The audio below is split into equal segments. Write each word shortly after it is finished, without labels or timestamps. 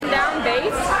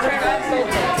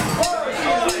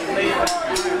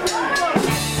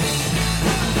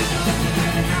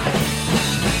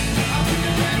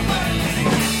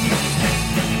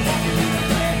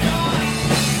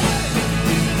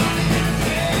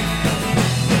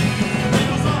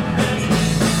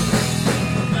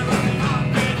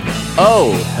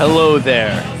Oh, hello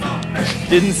there.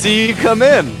 Didn't see you come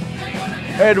in.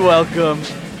 And welcome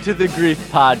to the Grief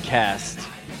Podcast.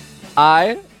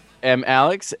 I am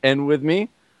Alex, and with me,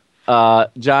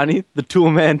 Johnny, the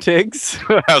Toolman Tiggs.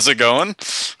 How's it going?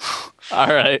 All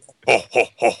right. Ho, ho,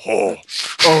 ho, ho.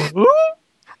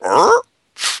 Oh,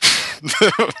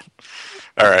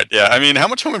 All right, yeah. I mean, how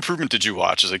much Home Improvement did you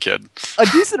watch as a kid? a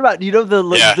decent amount. You know,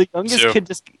 the youngest too. kid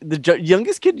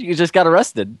youngest kid just got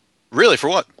arrested. Really, for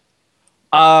what?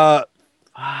 Fuck.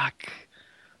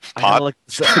 Pot? I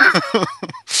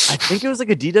think it was like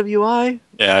a DWI.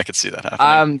 Yeah, I could see that happening.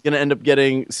 I'm gonna end up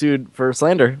getting sued for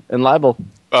slander and libel.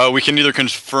 We can neither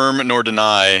confirm nor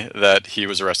deny that he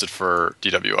was arrested for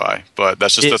DWI, but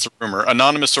that's a rumor.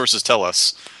 Anonymous sources tell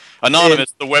us.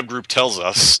 Anonymous, the web group, tells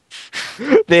us.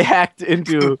 They hacked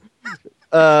into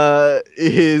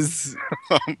his.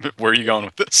 Where are you going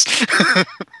with this?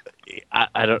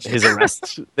 I don't. His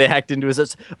arrest. They hacked into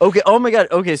his. Okay. Oh my god.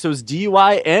 Okay. So it's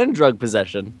DUI and drug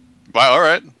possession. Wow. All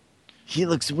right. He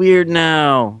looks weird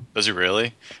now. Does he really?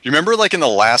 Do you remember, like, in the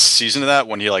last season of that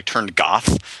when he like turned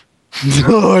goth?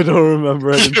 No, I don't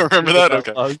remember. You don't remember that?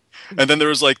 Okay. Long. And then there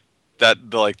was like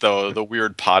the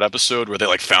weird pot episode where they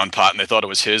like found pot and they thought it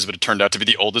was his, but it turned out to be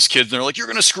the oldest kids. And they're like, "You're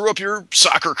gonna screw up your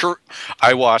soccer career."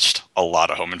 I watched a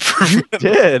lot of Home Improvement. You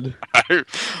did.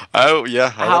 Yeah.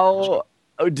 How?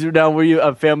 Now, were you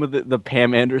a fan of the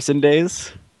Pam Anderson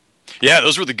days? Yeah,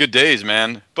 those were the good days,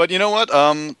 man. But you know what?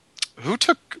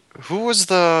 Who was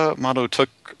the model who took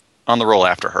on the role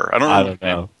after her? I don't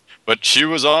know. But she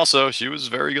was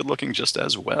very good looking just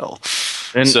as well.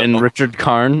 And Richard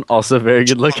Karn, also very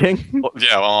good looking.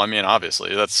 Yeah, well, I mean,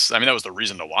 obviously, that was the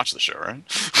reason to watch the show, right?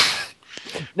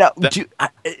 Now,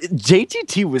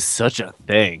 JTT was such a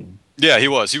thing. Yeah, he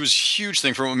was. He was a huge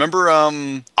thing. Remember,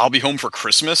 I'll Be Home for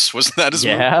Christmas? Wasn't that his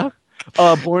movie? Yeah.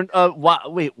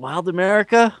 Wild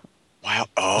America? Wow.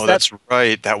 Oh, that's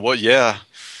right. That was, yeah.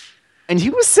 And he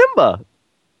was Simba.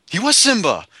 He was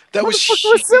Simba. That was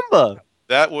Simba.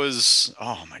 That was,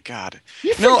 oh my God.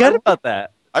 You forget about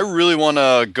that. I really want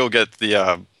to go get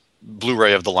the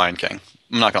Blu-ray of The Lion King.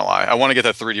 I'm not going to lie. I want to get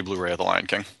that 3D Blu-ray of The Lion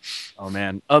King. Oh,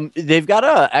 man. They've got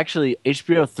actually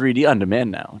HBO 3D on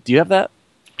demand now. Do you have that?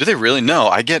 Do they really? No,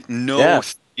 I get no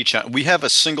 3D channel. We have a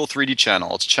single 3D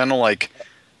channel. It's channel like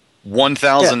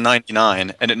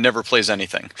 1099, and it never plays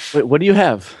anything. Wait, what do you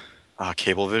have?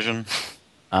 Cablevision.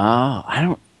 Oh, I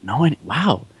don't know any.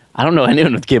 Wow. I don't know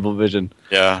anyone with Cablevision.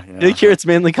 Yeah. I think here it's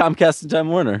mainly Comcast and Time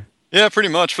Warner. Yeah, pretty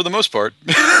much for the most part.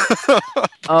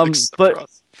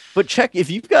 But check if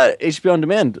you've got HBO on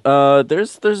demand.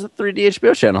 There's a 3D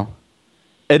HBO channel,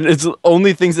 and it's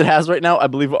only things it has right now. I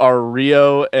believe are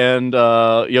Rio and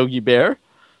Yogi Bear.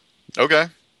 Okay,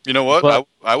 you know what? But,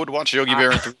 I would watch Yogi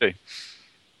Bear in 3D.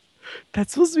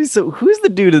 That's supposed to be so. Who's the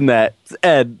dude in that? It's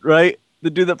Ed, right? The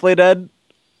dude that played Ed.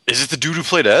 Is it the dude who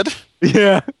played Ed?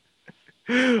 Yeah.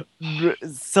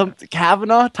 Tom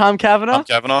Cavanaugh. Tom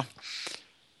Cavanaugh.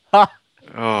 Ha.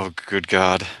 Oh, good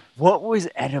God! What was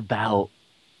Ed about?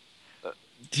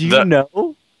 Do you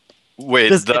know? Wait,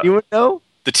 does anyone know?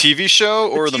 The TV show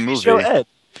or the movie? Show Ed.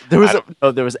 There was Ed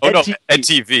TV. Ed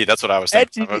TV. That's what I was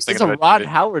thinking. It's a Ron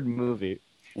Howard movie.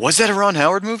 Was that a Ron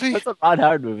Howard movie? That's a Ron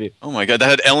Howard movie. Oh my God, that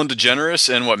had Ellen DeGeneres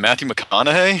and Matthew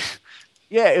McConaughey.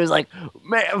 Yeah, it was like,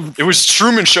 man. It was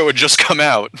Truman Show had just come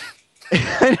out.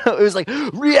 I know, it was like,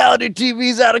 reality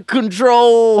TV's out of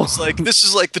control. It's like, this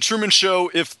is like the Truman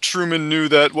Show if Truman knew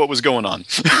what was going on.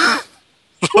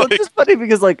 Well, it's just funny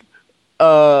because, like,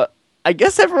 I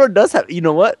guess everyone does have, you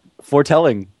know what?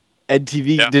 Foretelling. Ed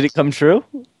TV, Did it come true?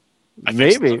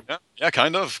 Maybe. So. Yeah,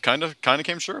 kind of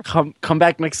came true. Come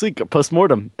back next week,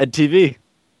 postmortem, Ed TV.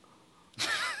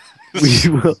 We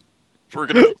will. We're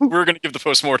gonna give the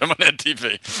postmortem on Ed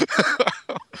TV.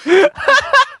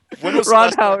 When was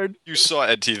Ron Howard? You saw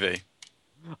Ed TV?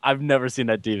 I've never seen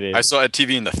Ed TV. I saw Ed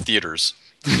TV in the theaters.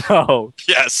 No.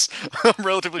 Yes, I'm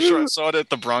relatively sure I saw it at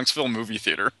the Bronxville movie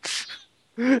theater.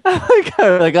 It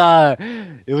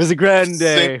was a grand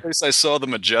day. Same place I saw The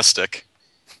Majestic.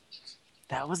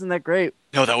 That wasn't that great.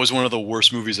 No, that was one of the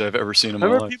worst movies I've ever seen in my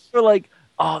life. People were like,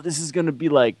 "Oh, this is gonna be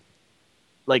like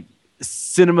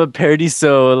cinema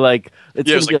paradiso." Like,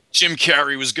 Jim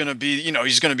Carrey was gonna be,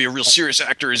 he's gonna be a real serious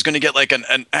actor. He's gonna get like an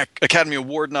Academy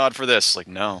Award nod for this. Like,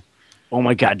 no. Oh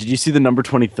my God! Did you see the number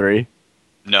 23?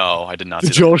 No, I did not. The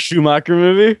Joel Schumacher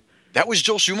movie. That was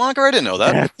Joel Schumacher. I didn't know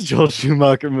that. That's the Joel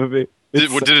Schumacher movie.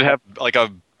 Did it have like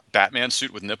a Batman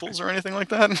suit with nipples or anything like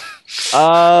that?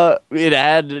 It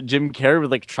had Jim Carrey with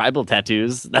like tribal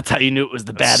tattoos. That's how you knew it was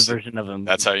the bad version of him.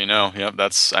 That's how you know. Yep.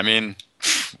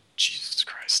 Jesus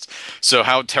Christ. So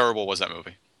how terrible was that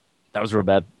movie? That was real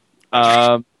bad.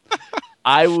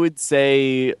 I would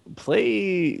say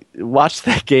watch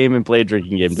that game and play a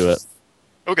drinking game to it.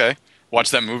 Okay.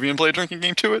 Watch that movie and play a drinking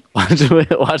game to it? Watch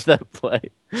that play.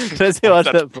 Did I say watch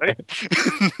that play?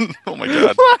 Oh my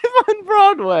god. Live on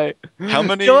Broadway. How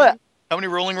many You know what? how many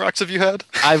Rolling Rocks have you had?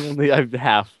 I've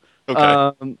half.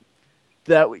 Okay.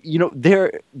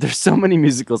 There's so many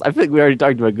musicals. I feel like we already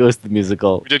talked about Ghost the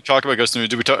musical. We did talk about Ghost in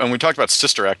the Machine, and we talked about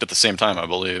Sister Act at the same time, I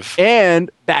believe. And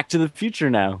Back to the Future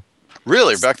now.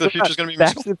 Really? Back to the Future is going to be a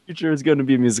Back musical? to the Future is going to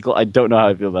be a musical. I don't know how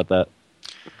I feel about that.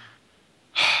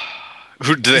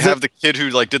 Do they have the kid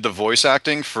who did the voice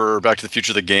acting for Back to the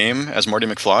Future the game as Marty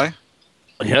McFly?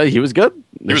 Yeah, he was good.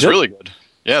 He was really good.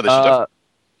 Yeah, they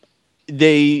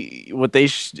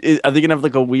should are they gonna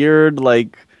have a weird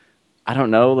I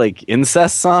don't know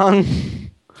incest song?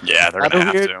 Yeah, they're gonna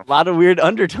have to. A lot of weird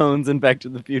undertones in Back to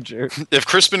the Future. If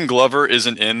Crispin Glover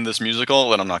isn't in this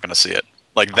musical, then I'm not gonna see it.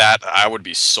 That, I would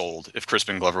be sold if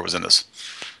Crispin Glover was in this.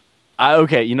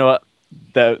 Okay, you know what?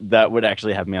 That would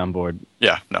actually have me on board.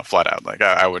 Yeah, no, flat out.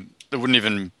 I would. It wouldn't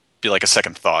even be a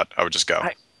second thought. I would just go.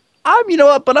 You know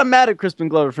what? But I'm mad at Crispin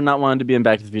Glover for not wanting to be in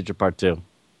Back to the Future Part 2.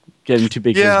 Getting too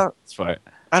big for it.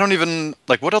 I don't even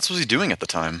what else was he doing at the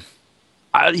time?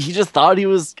 He just thought he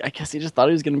was. I guess he just thought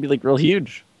he was going to be real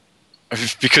huge.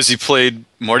 Because he played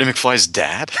Marty McFly's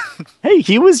dad. Hey,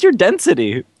 he was your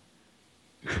Density.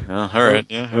 All right.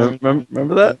 Yeah.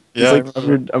 Remember that? Yeah.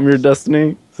 I'm your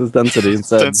Destiny. It says Density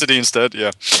instead. Density instead.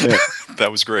 Yeah. That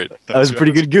was great. That was a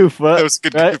pretty good goof. What? That was a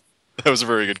good right? goof. That was a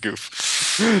very good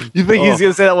goof. You think he's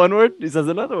going to say that one word? He says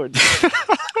another word.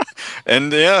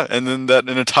 And then an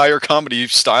entire comedy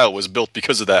style was built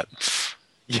because of that.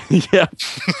 Yeah.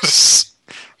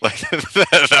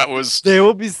 That was. They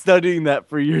will be studying that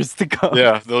for years to come.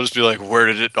 Yeah, they'll just be where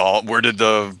did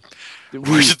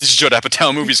these Judd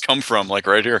Apatow movies come from?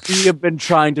 Right here. We have been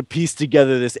trying to piece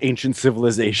together this ancient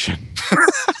civilization.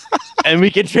 And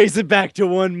we can trace it back to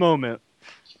one moment.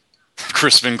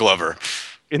 Crispin Glover.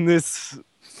 In this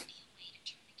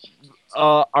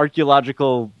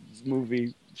archaeological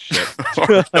movie shit.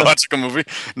 Archaeological movie?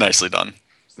 Nicely done.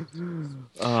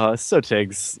 So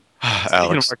Tiggs. Speaking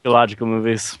Alex. of archaeological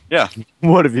movies. Yeah.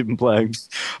 What have you been playing?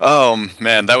 Oh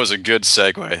man, that was a good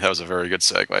segue. That was a very good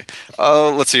segue.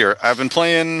 Let's see here. I've been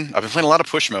playing a lot of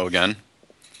Pushmo again.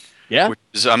 Yeah.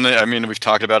 We've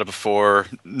talked about it before.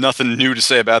 Nothing new to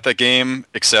say about that game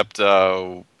except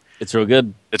it's real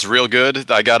good. It's real good.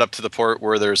 I got up to the part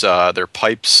where there are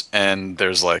pipes and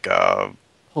there's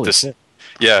Holy shit.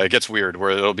 Yeah, it gets weird where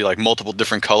it'll be multiple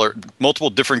different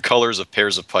colors of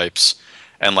pairs of pipes,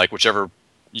 and whichever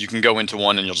you can go into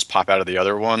one and you'll just pop out of the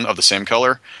other one of the same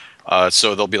color.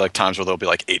 So there'll be times where there'll be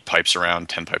 8 pipes around,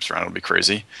 10 pipes around. It'll be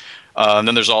crazy. And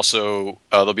then there's also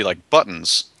there'll be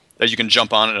buttons that you can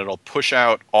jump on and it'll push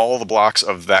out all the blocks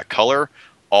of that color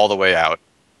all the way out.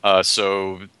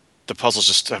 So the puzzles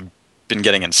just have been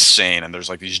getting insane, and there's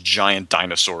these giant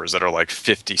dinosaurs that are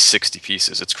 50, 60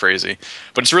 pieces. It's crazy,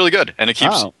 but it's really good, and it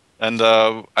keeps. Wow. And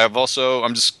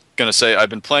I'm just gonna say I've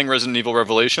been playing Resident Evil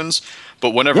Revelations, but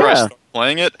whenever I start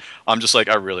playing it, I'm just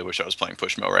I really wish I was playing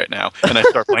Pushmo right now, and I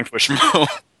start playing Pushmo.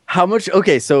 How much?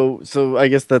 Okay, so I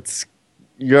guess that's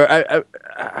your.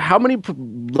 How many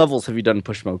levels have you done in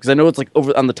Pushmo? Because I know it's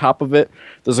over on the top of it.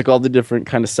 There's all the different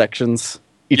kind of sections.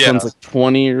 Each one's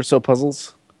 20 or so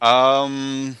puzzles.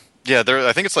 Yeah,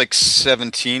 I think it's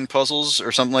 17 puzzles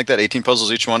or something like that. 18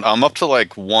 puzzles each one. I'm up to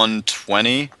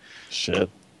 120. Shit.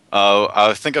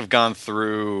 I think I've gone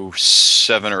through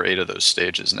 7 or 8 of those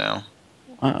stages now.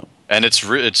 Wow. And it's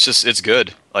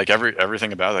good.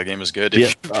 Everything about that game is good.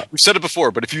 Yeah. We've said it before,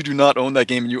 but if you do not own that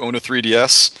game and you own a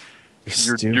 3DS,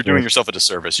 you're doing yourself a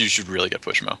disservice. You should really get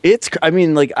Pushmo.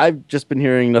 I've just been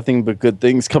hearing nothing but good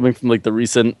things coming from the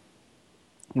recent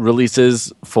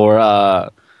releases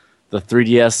for the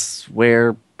 3DS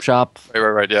Wear shop.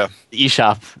 Right, yeah. The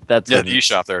eShop. The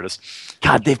eShop, there it is.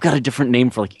 God, they've got a different name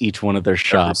for each one of their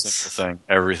shops.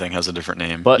 Everything has a different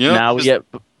name. But now we get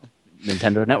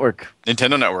Nintendo Network.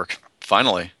 Nintendo Network.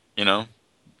 Finally,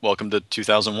 welcome to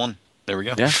 2001. There we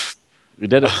go. Yeah, we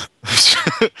did it.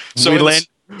 So we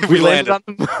landed on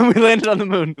the moon. We landed on the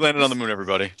moon. We landed on the moon,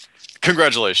 everybody.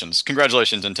 Congratulations,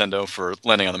 Nintendo, for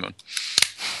landing on the moon.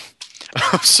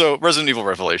 So, Resident Evil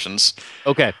Revelations.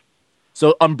 Okay.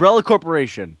 So, Umbrella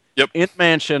Corporation. Yep. In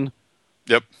Mansion.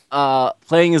 Yep.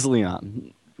 Playing as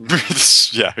Leon.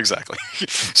 Yeah, exactly.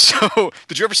 So,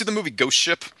 did you ever see the movie Ghost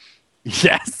Ship?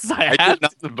 Yes, I did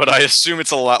not, but I assume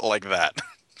it's a lot like that.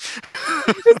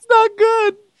 It's not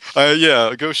good.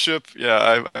 Yeah, Ghost Ship.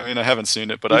 Yeah, I haven't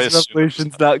seen it, but I assume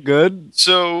Revelations not good.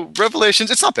 So,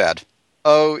 Revelations, it's not bad.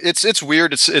 Oh, it's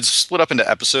weird. It's split up into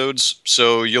episodes,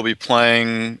 so you'll be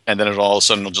playing, and then all of a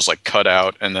sudden it'll just like cut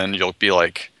out, and then you'll be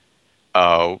like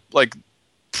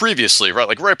previously, right?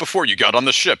 Like right before you got on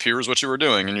the ship, here's what you were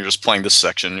doing, and you're just playing this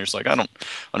section. And you're just like, I don't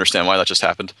understand why that just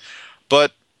happened,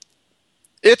 but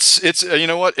it's you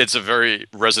know what? It's a very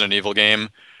Resident Evil game,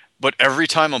 but every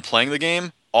time I'm playing the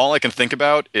game, all I can think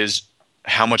about is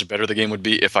how much better the game would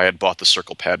be if I had bought the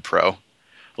Circle Pad Pro.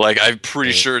 Like, I'm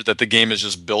pretty sure that the game is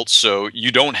just built so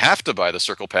you don't have to buy the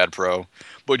Circle Pad Pro,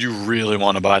 but you really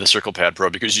want to buy the Circle Pad Pro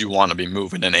because you want to be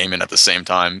moving and aiming at the same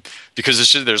time. Because it's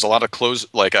just, there's a lot of close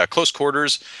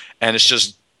quarters, and it's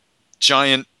just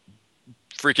giant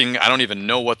freaking, I don't even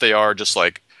know what they are, just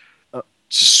like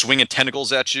just swinging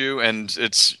tentacles at you, and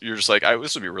you're just like,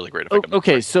 this would be really great if I could.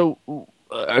 Okay, so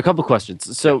a couple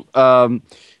questions. So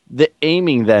the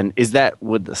aiming then, is that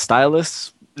with the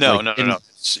stylus? No.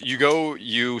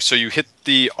 So you hit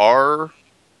the R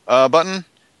button,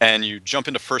 and you jump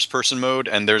into first person mode,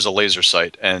 and there's a laser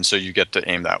sight, and so you get to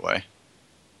aim that way.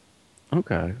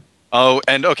 Okay. Oh,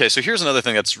 and okay, so here's another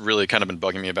thing that's really kind of been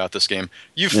bugging me about this game.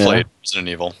 You've played Resident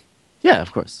Evil. Yeah,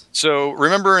 of course. So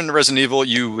remember in Resident Evil,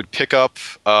 you would pick up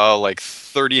like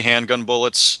 30 handgun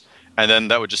bullets, and then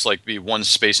that would just like be one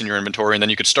space in your inventory, and then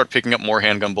you could start picking up more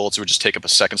handgun bullets. It would just take up a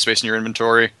second space in your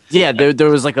inventory. Yeah, there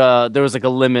was like a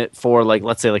limit for like,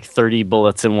 let's say like 30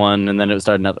 bullets in one, and then it would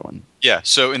start another one. Yeah.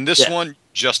 So in this one,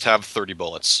 just have 30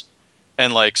 bullets,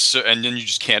 and and then you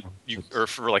just can't or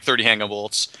for like 30 handgun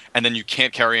bullets, and then you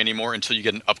can't carry any more until you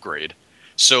get an upgrade.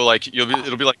 So like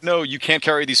it'll be like, no, you can't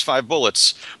carry these 5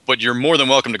 bullets, but you're more than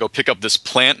welcome to go pick up this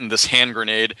plant and this hand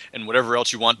grenade and whatever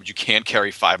else you want, but you can't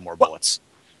carry 5 more bullets.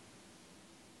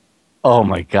 Oh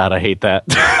my god, I hate that.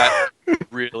 That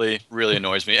really, really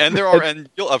annoys me. And and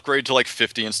you'll upgrade to like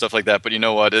 50 and stuff like that, but you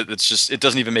know what? It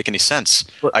doesn't even make any sense.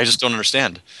 I just don't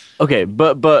understand. Okay,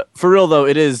 but for real though,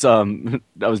 it is. I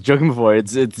was joking before.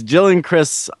 It's Jill and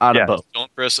Chris on a boat. Jill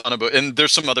and Chris on a boat, and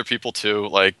there's some other people too.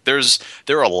 Like there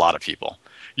are a lot of people.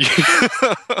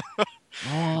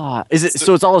 Is it?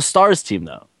 So it's all a Stars team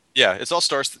though. Yeah, it's all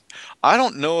Stars. I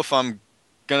don't know if I'm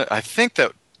gonna. I think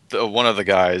that one of the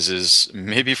guys is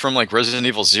maybe from like Resident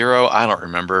Evil 0. I don't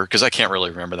remember because I can't really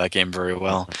remember that game very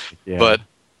well. Yeah. But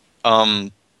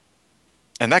and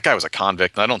that guy was a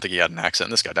convict, and I don't think he had an accent.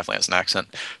 This guy definitely has an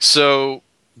accent. So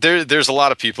there's a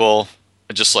lot of people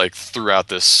just like throughout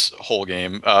this whole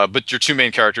game. But your two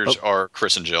main characters are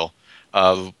Chris and Jill.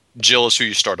 Jill is who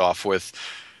you start off with.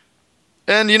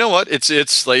 And you know what?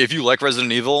 It's like if you like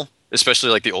Resident Evil,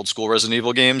 especially like the old school Resident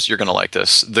Evil games, you're gonna like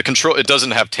this. It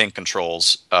doesn't have tank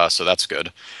controls, so that's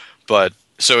good. But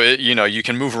so you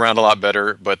can move around a lot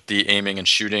better, but the aiming and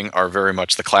shooting are very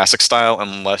much the classic style,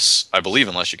 unless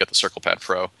you get the Circle Pad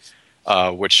Pro,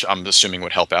 which I'm assuming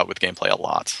would help out with gameplay a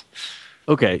lot.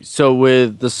 Okay, so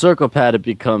with the Circle Pad, it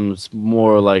becomes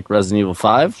more like Resident Evil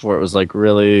 5, where it was like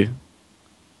really.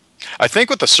 I think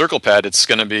with the Circle Pad, it's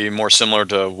going to be more similar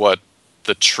to what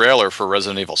the trailer for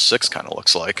Resident Evil 6 kind of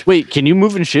looks like. Wait, can you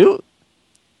move and shoot?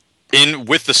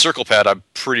 With the Circle Pad, I'm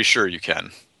pretty sure you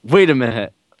can. Wait a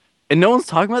minute. And no one's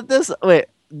talking about this? Wait,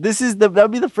 that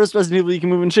would be the first Resident Evil you can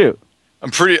move and shoot. All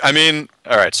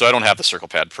right, so I don't have the Circle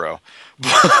Pad Pro,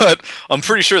 but I'm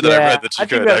pretty sure that I read that you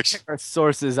could actually check our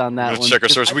sources on that one. Check our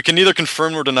sources. We can neither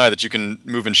confirm nor deny that you can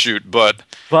move and shoot, but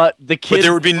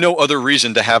there would be no other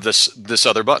reason to have this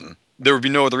other button. There would be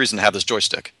no other reason to have this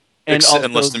joystick. And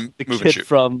unless the move kid and shoot.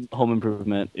 From Home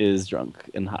Improvement is drunk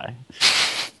and high.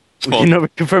 We can never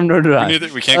confirm nor deny.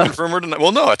 We can't confirm or deny.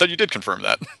 Well, no, I thought you did confirm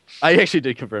that. I actually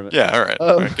did confirm it. Yeah, all right.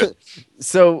 All right, good.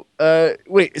 So,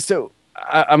 wait, so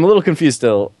I'm a little confused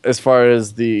still as far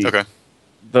as the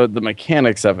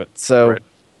mechanics of it. So,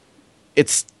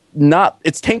 it's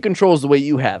tank controls the way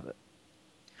you have it.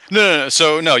 No.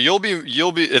 So no, you'll be.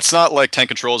 It's not like tank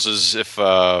controls as if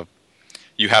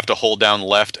you have to hold down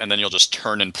left and then you'll just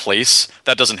turn in place.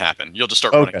 That doesn't happen. You'll just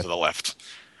start running to the left.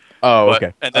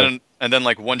 Okay. And then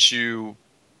like once you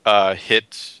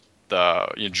hit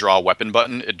you draw weapon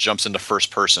button, it jumps into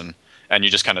first person, and you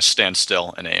just kind of stand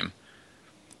still and aim.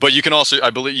 But you can also,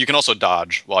 I believe, you can also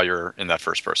dodge while you're in that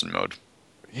first person mode.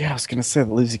 Yeah, I was gonna say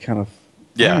that leaves you kind of.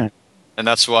 Yeah, and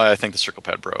that's why I think the Circle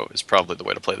Pad Pro is probably the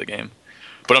way to play the game.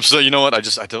 But I'm still, you know what? I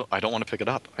don't want to pick it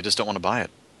up. I just don't want to buy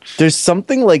it. There's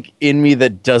something like in me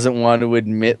that doesn't want to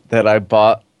admit that I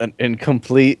bought an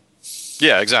incomplete.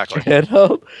 Yeah, exactly.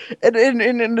 Handheld.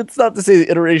 And it's not to say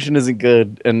the iteration isn't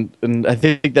good, and I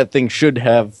think that thing should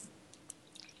have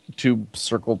 2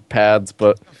 circle pads,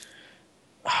 but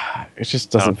it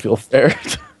just doesn't feel fair.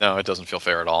 No, it doesn't feel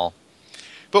fair at all.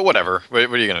 But whatever.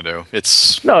 What are you gonna do?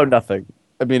 It's nothing.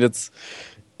 I mean, it's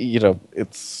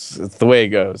it's the way it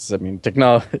goes. I mean,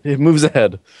 technology it moves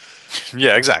ahead.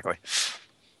 Yeah, exactly.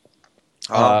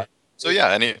 So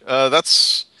yeah,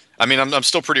 that's. I mean, I'm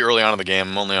still pretty early on in the game.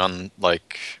 I'm only on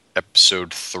like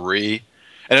episode 3.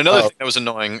 And another thing that was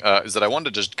annoying is that I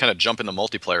wanted to just kind of jump into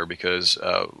multiplayer because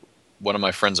one of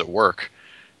my friends at work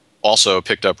also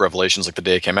picked up Revelations like the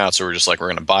day it came out. So we're just like, we're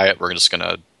going to buy it. We're just going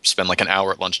to spend like an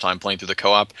hour at lunchtime playing through the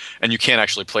co-op. And you can't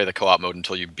actually play the co-op mode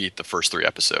until you beat the first 3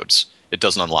 episodes. It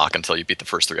doesn't unlock until you beat the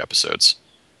first 3 episodes.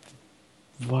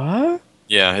 What?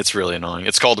 Yeah, it's really annoying.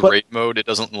 It's called raid mode. It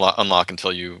doesn't unlock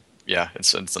until you. Yeah,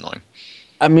 it's annoying.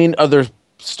 I mean, are there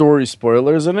story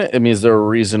spoilers in it? I mean, is there a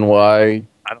reason why?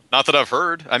 Not that I've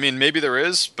heard. I mean, maybe there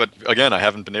is, but again, I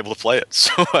haven't been able to play it,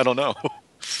 so I don't know.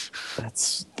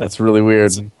 That's really weird.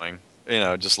 It's annoying.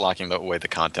 Just locking away the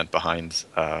content behind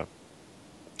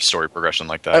story progression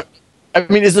like that. I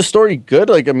mean, is the story good?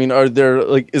 Like, I mean,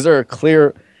 is there a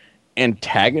clear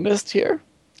antagonist here?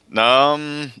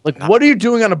 What are you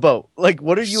doing on a boat? Like,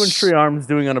 what are you and Tree Arms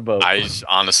doing on a boat?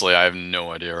 Honestly, I have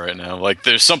no idea right now. Like,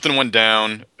 there's something went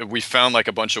down. We found like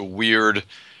a bunch of weird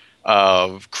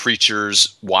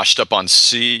creatures washed up on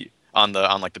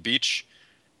like the beach,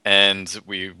 and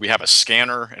we have a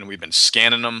scanner, and we've been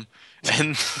scanning them,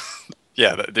 and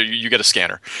yeah, you get a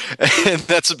scanner, and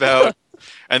that's about.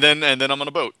 And then I'm on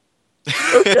a boat.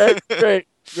 Okay,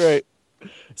 great.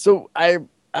 So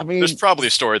I mean, there's probably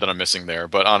a story that I'm missing there,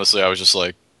 but honestly, I was just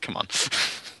like, come on.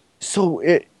 So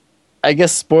I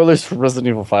guess spoilers for Resident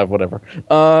Evil 5, whatever.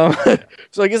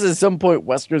 So I guess at some point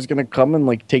Wesker's gonna come and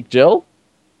like take Jill.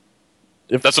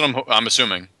 That's what I'm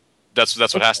assuming. That's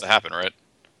what has to happen, right?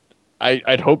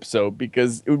 I'd hope so,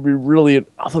 because it would be really.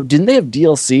 Although, didn't they have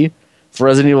DLC for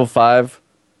Resident Evil 5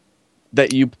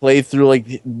 that you play through,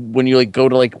 like when you like go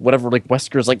to like whatever, like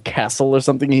Wesker's like castle or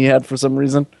something he had for some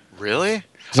reason? Really?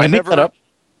 I never. That up?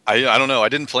 I don't know. I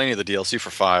didn't play any of the DLC for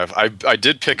 5. I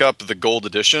did pick up the gold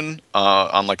edition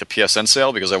on like the PSN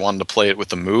sale because I wanted to play it with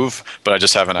the Move, but I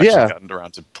just haven't actually gotten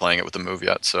around to playing it with the Move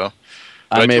yet. So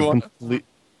I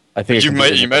think you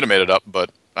might have made it up,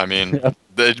 but I mean,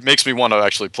 it makes me want to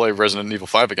actually play Resident Evil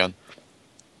 5 again,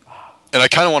 and I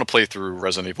kind of want to play through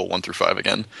Resident Evil 1 through 5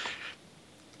 again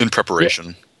in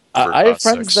preparation. For, I have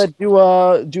friends 6.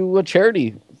 that do a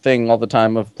charity thing all the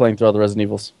time of playing through all the Resident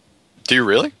Evils. Do you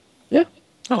really? Yeah.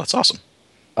 Oh, that's awesome.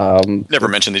 Never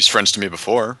mentioned these friends to me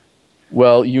before.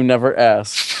 Well, you never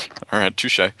asked. All right,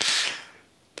 touche.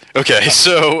 Okay,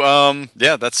 so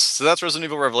that's Resident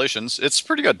Evil Revelations. It's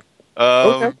pretty good.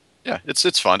 Okay. Yeah,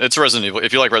 it's fun. It's Resident Evil.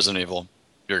 If you like Resident Evil,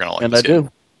 you're gonna like. And this game.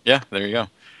 do. Yeah, there you go.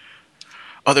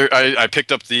 I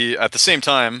picked up at the same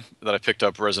time that I picked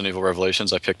up Resident Evil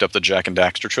Revelations, I picked up the Jak and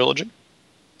Daxter trilogy,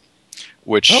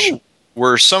 which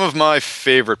were some of my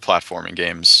favorite platforming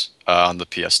games on the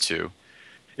PS2.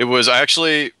 It was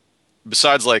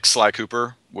besides like Sly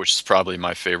Cooper, which is probably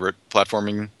my favorite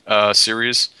platforming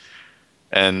series,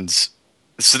 and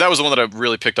so that was the one that I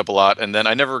really picked up a lot. And then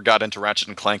I never got into Ratchet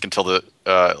and Clank until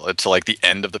like the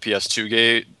end of the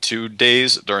PS2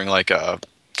 days during like Up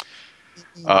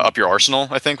Your Arsenal,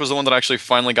 I think was the one that I actually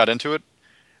finally got into it.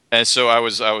 And so I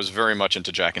was very much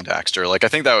into Jak and Daxter. Like I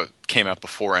think that came out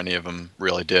before any of them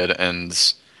really did,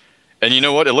 and you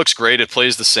know what? It looks great. It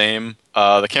plays the same.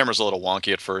 The camera's a little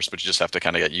wonky at first, but you just have to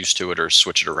kind of get used to it or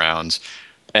switch it around.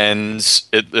 And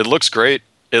it looks great.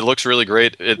 It looks really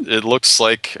great. It looks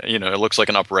like an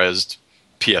up-resed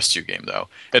PS2 game, though.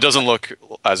 It doesn't look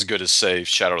as good as, say,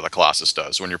 Shadow of the Colossus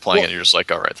does. When you're playing it, you're just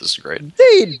like, all right, this is great.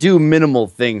 They do minimal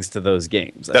things to those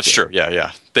games. That's true.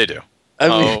 Yeah, they do. I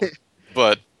mean,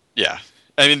 but yeah.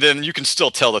 I mean, then you can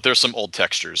still tell that there's some old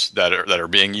textures that are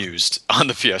being used on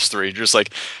the PS3. Just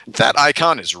like that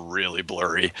icon is really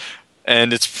blurry,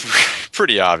 and it's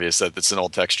pretty obvious that it's an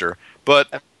old texture.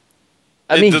 But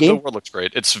the world looks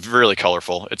great. It's really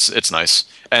colorful. It's nice,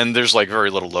 and there's like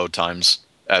very little load times.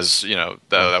 As you know,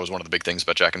 that was one of the big things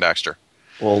about Jak and Daxter.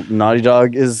 Well, Naughty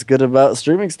Dog is good about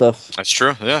streaming stuff. That's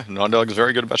true. Yeah, Naughty Dog is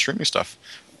very good about streaming stuff.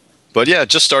 But yeah,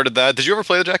 just started that. Did you ever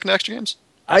play the Jak and Daxter games?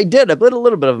 I did. I played a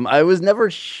little bit of them. I was never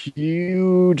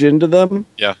huge into them.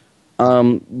 Yeah.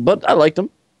 But I liked them.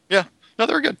 Yeah. No,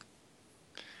 they were good.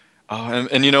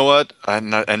 And you know what?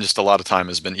 And just a lot of time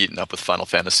has been eaten up with Final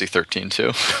Fantasy 13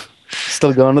 too.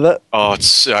 Still going to that? Oh,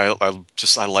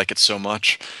 I like it so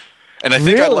much, and I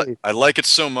think really? I like it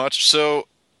so much. So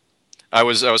I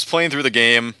was playing through the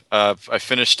game. I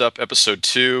finished up episode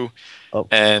 2,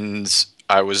 and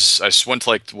I went to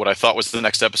like what I thought was the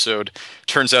next episode.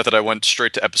 Turns out that I went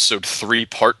straight to episode 3,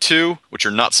 part 2, which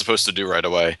you're not supposed to do right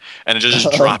away, and it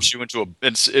just drops you into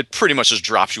it pretty much just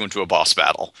drops you into a boss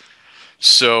battle.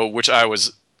 So, which I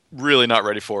was really not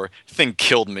ready for. Thing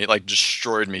killed me, like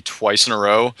destroyed me twice in a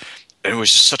row. And it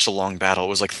was just such a long battle. It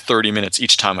was like 30 minutes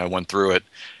each time I went through it.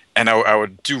 And I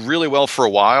would do really well for a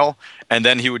while, and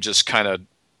then he would just kind of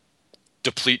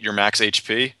deplete your max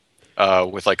HP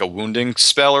with like a wounding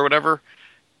spell or whatever.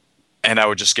 And I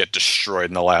would just get destroyed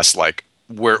in the last, like,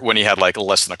 when he had like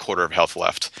less than a quarter of health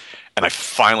left. And I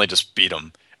finally just beat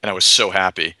him. And I was so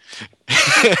happy.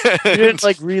 You didn't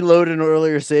like reload an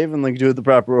earlier save and like do it the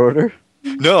proper order?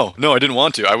 No, I didn't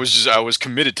want to. I was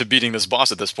committed to beating this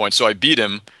boss at this point, so I beat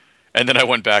him, and then I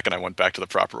went back to the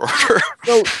proper order.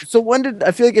 So when did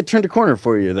I feel like it turned a corner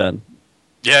for you then?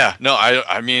 Yeah, no,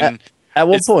 I mean, at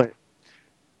what point?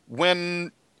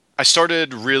 When I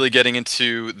started really getting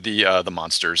into the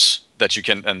monsters that you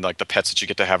can, and like the pets that you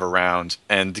get to have around,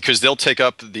 and because they'll take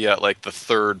up the like the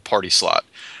third party slot.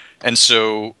 And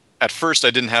so at first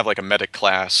I didn't have like a medic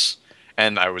class,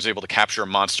 and I was able to capture a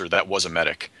monster that was a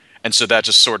medic. And so that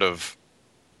just sort of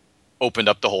opened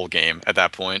up the whole game at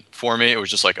that point for me. It was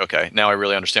just like, okay, now I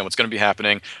really understand what's going to be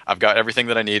happening. I've got everything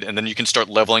that I need, and then you can start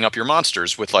leveling up your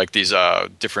monsters with like these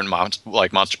different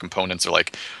monster components, or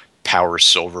like power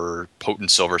silver, potent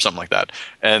silver, something like that.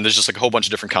 And there's just like a whole bunch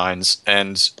of different kinds.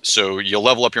 And so you'll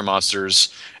level up your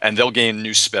monsters, and they'll gain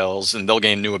new spells, and they'll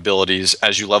gain new abilities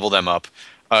as you level them up.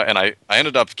 And I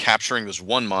ended up capturing this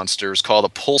one monster. It's called a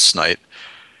Pulse Knight.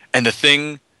 And the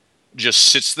thing just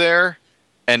sits there,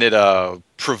 and it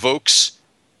provokes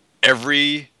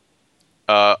every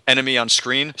enemy on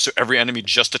screen. So every enemy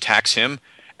just attacks him.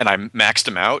 And I maxed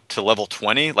him out to level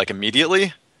 20, like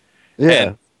immediately. Yeah.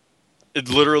 And it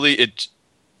literally,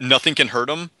 nothing can hurt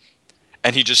him.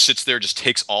 And he just sits there, just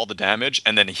takes all the damage,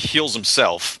 and then he heals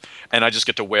himself. And I just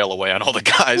get to wail away on all the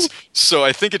guys. So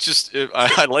I think it's just,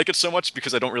 I like it so much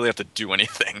because I don't really have to do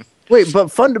anything. Wait, but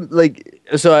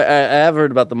so I have heard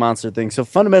about the monster thing. So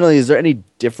fundamentally, is there any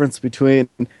difference between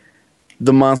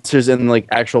the monsters and like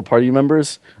actual party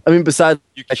members? I mean, besides,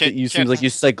 you seems like you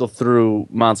cycle through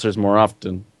monsters more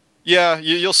often. Yeah,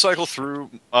 you'll cycle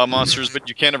through monsters, but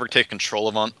you can't ever take control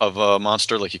of a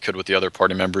monster like you could with the other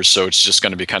party members. So it's just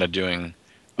going to be kind of doing.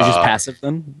 It's just passive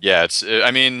then. Yeah,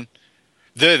 I mean,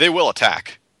 they will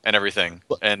attack and everything.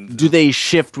 And do they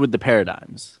shift with the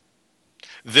paradigms?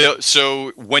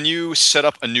 So when you set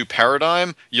up a new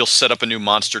paradigm, you'll set up a new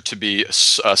monster to be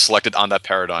selected on that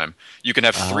paradigm. You can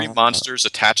have 3 monsters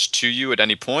attached to you at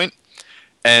any point,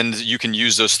 and you can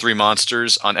use those 3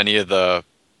 monsters on any of the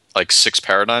like 6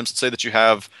 paradigms, let's say, that you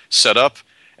have set up.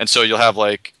 And so you'll have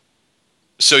like,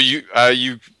 so you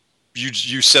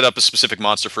set up a specific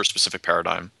monster for a specific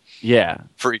paradigm. Yeah.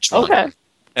 For each one. Okay.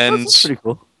 And that's pretty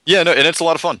cool. Yeah, no, and it's a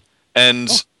lot of fun. And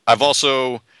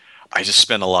I just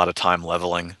spend a lot of time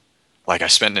leveling. Like I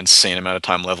spent an insane amount of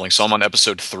time leveling. So I'm on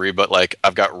episode 3, but like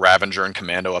I've got Ravager and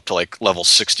Commando up to like level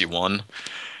 61.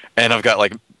 And I've got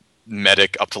like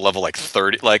Medic up to level like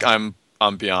 30. Like I'm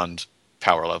beyond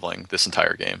power leveling this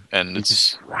entire game. And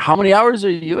it's how many hours are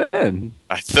you in?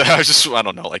 I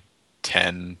don't know, like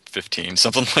 10, 15,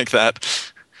 something like that.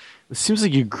 It seems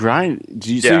like you grind.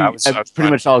 I was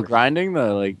pretty much all grinding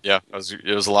though. Like yeah,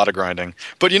 it was a lot of grinding.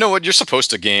 But you know what? You're supposed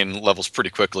to gain levels pretty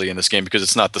quickly in this game because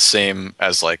it's not the same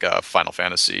as like Final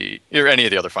Fantasy or any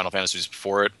of the other Final Fantasies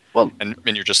before it. Well, and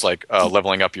you're just like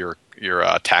leveling up your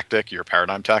tactic, your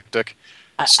paradigm tactic.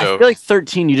 So I feel like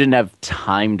 13, you didn't have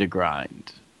time to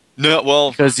grind. No,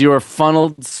 well, because you were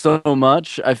funneled so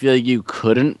much, I feel like you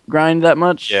couldn't grind that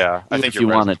much. Yeah, I think if you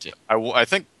wanted to. I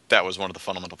think that was one of the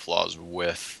fundamental flaws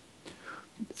with.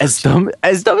 As dumb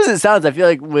as it sounds, I feel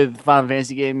like with Final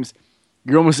Fantasy games,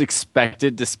 you're almost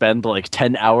expected to spend like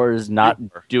 10 hours not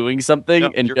doing something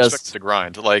and you're just expected to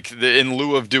grind. Like in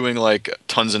lieu of doing like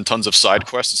tons and tons of side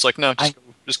quests, it's like no,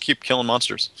 just keep killing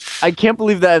monsters. I can't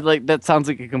believe that. Like that sounds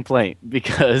like a complaint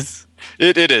because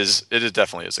it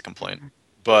definitely is a complaint.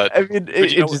 But I mean,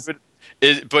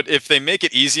 but if they make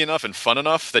it easy enough and fun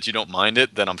enough that you don't mind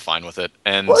it, then I'm fine with it.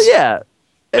 And well, yeah,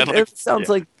 it sounds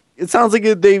like. It sounds like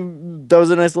that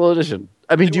was a nice little addition.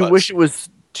 I mean, do you wish it was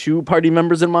 2 party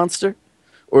members in Monster?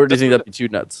 Or do you think that'd be too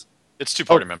nuts? It's 2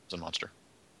 party members in Monster.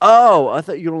 Oh, I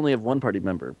thought you'd only have 1 party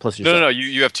member plus yourself. No,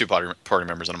 you have 2 party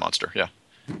members in a Monster, yeah.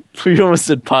 You almost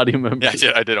said potty members.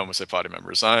 Yeah, I did almost say potty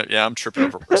members. I'm tripping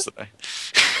over words today.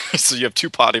 So you have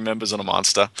 2 potty members and a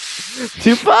monster.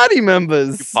 2 potty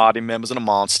members. 2 potty members and a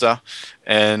monster.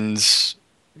 And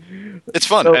it's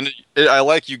fun. And I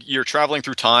like you're traveling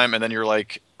through time, and then you're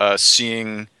like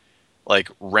seeing like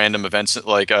random events,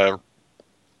 like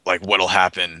what'll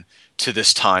happen to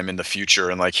this time in the future,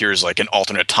 and like here's like an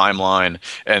alternate timeline,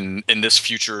 and in this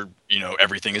future,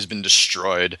 everything has been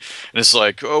destroyed, and it's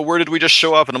like, oh, where did we just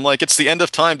show up? And I'm like, it's the end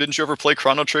of time. Didn't you ever play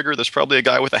Chrono Trigger? There's probably a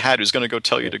guy with a hat who's going to go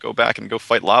tell you to go back and go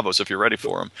fight Lavos if you're ready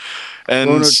for him. And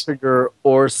Chrono Trigger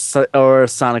or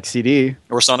Sonic CD.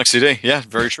 Or Sonic CD. Yeah,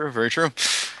 very true, very true.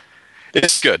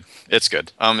 It's good. It's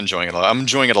good. I'm enjoying it a lot. I'm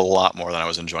enjoying it a lot more than I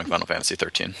was enjoying Final Fantasy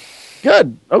 13.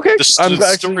 Good. Okay. The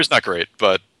story's not great,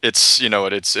 but it's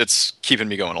it's keeping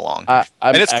me going along.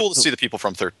 And it's cool to see the people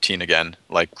from 13 again,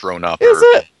 like grown up. Is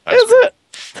it?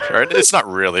 Right? It's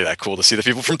not really that cool to see the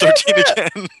people from 13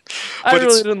 again. I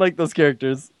really didn't like those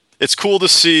characters. It's cool to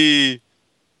see.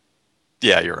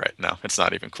 Yeah, you're right. No, it's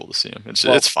not even cool to see him.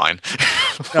 It's fine.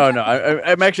 No.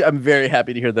 I'm very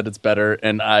happy to hear that it's better,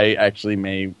 and I actually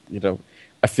may,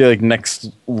 I feel like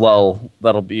next lull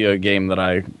that'll be a game that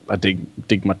I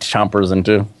dig my chompers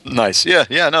into. Nice.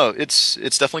 Yeah. No, it's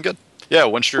definitely good. Yeah,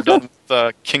 once you're done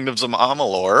with Kingdoms of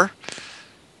Amalur,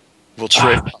 we'll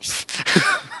trade.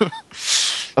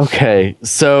 Okay,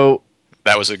 so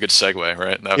that was a good segue,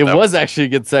 right? It was actually a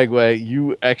good segue.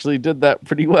 You actually did that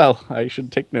pretty well. I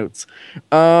should take notes.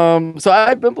 So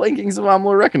I've been playing Kings of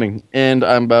Amalur Reckoning, and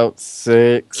I'm about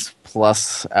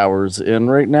 6+ hours in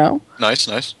right now.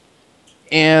 Nice.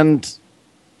 And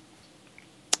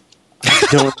I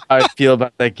don't know how I feel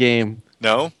about that game.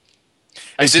 No?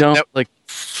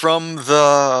 From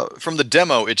the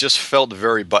demo, it just felt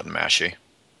very button mashy.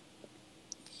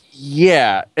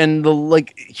 Yeah, and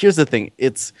here's the thing.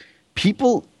 It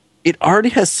already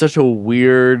has such a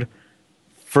weird,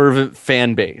 fervent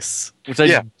fan base, which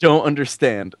I don't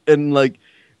understand. And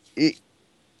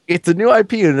it's a new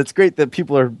IP, and it's great that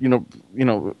people are,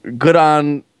 good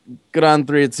on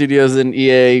 3 Studios and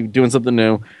EA doing something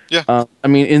new. Yeah.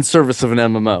 In service of an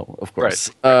MMO, of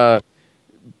course. Right.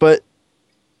 But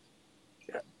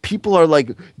people are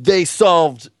like, they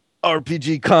solved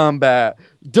RPG combat.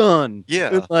 Done.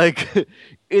 Yeah. And,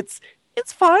 it's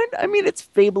fine. It's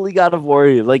Fably God of War.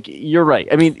 You're right.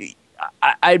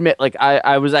 I admit,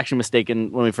 I was actually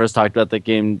mistaken when we first talked about that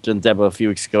game, Gen Zebo, a few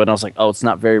weeks ago, and I was like, oh, it's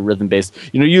not very rhythm based.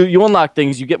 You unlock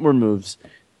things, you get more moves,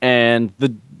 and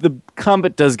the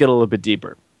combat does get a little bit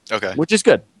deeper. Okay. Which is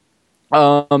good.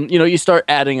 You start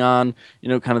adding on,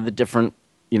 kind of the different,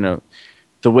 the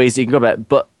ways you can go about it.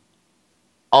 But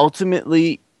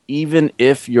ultimately, even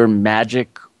if you're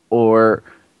magic or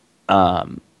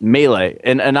melee,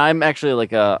 and I'm actually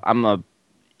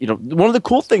one of the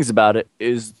cool things about it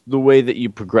is the way that you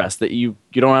progress, that you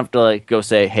don't have to go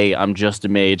say, hey, I'm just a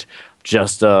mage,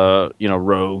 just a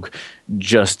rogue,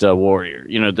 just a warrior.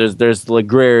 There's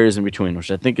gray areas in between,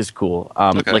 which I think is cool.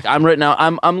 Okay. I'm right now,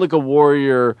 I'm like a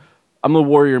warrior. I'm a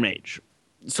warrior mage,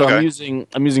 so okay.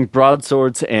 I'm using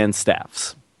broadswords and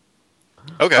staffs.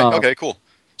 Okay, cool.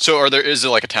 So is it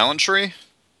like a talent tree?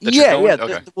 Yeah.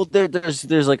 Okay. There's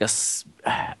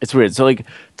it's weird. So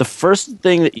the first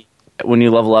thing that when you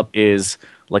level up is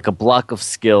a block of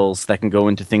skills that can go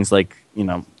into things like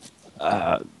kind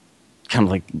of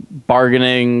like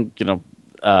bargaining,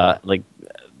 why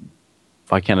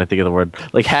can't I think of the word,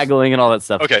 haggling and all that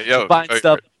stuff. Okay, yeah. Buying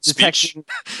stuff, speech.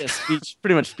 Speech,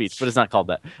 pretty much speech, but it's not called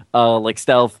that.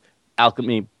 Stealth,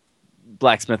 alchemy,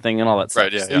 blacksmithing, and all that stuff.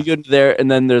 Right, yeah. So you go there, and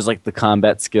then there's the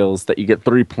combat skills that you get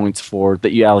 3 points for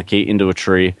that you allocate into a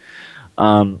tree,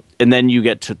 and then you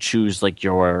get to choose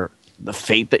the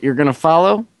fate that you're going to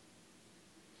follow.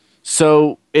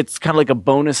 So it's kind of a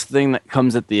bonus thing that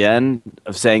comes at the end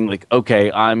of saying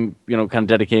okay, I'm kind of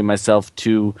dedicating myself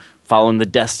to following the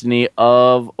destiny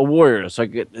of a warrior, so I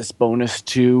get this bonus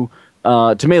to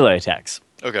melee attacks.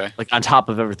 Okay. On top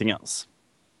of everything else.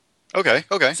 Okay.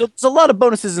 So there's a lot of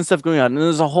bonuses and stuff going on, and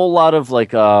there's a whole lot of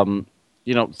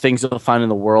things you'll find in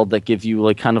the world that give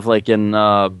you kind of in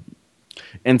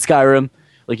Skyrim,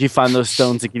 you find those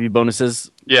stones that give you bonuses.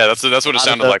 Yeah, that's what it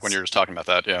sounded like when you were just talking about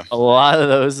that. Yeah, a lot of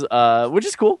those, which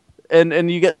is cool,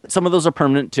 and you get some of those are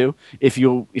permanent too if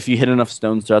you hit enough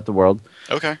stones throughout the world.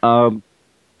 Okay.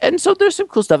 And so there's some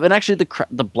cool stuff, and actually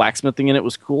the blacksmithing in it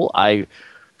was cool. I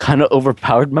kind of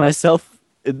overpowered myself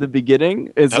in the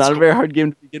beginning. It's not a very hard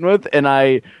game to begin with, and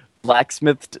I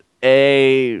blacksmithed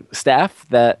a staff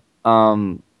that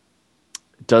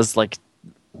does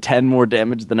 10 more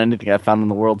damage than anything I've found in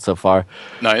the world so far.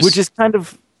 Nice. Which is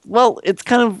it's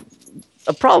kind of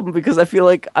a problem because I feel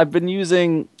like I've been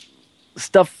using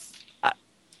stuff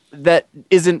that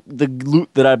isn't the loot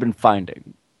that I've been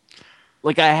finding.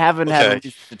 I haven't had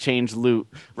to change loot,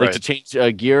 to change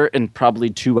gear in probably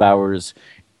 2 hours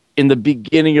in the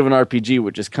beginning of an RPG,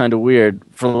 which is kind of weird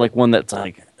for one that's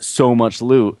so much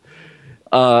loot.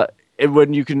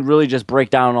 When you can really just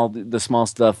break down all the small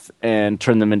stuff and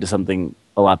turn them into something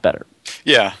a a lot better.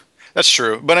 Yeah, that's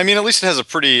true. But I mean, at least it has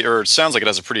it sounds like it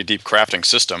has a pretty deep crafting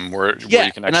system where you can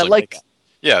actually and I like.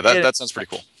 That sounds pretty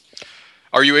cool.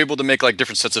 Are you able to make like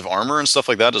different sets of armor and stuff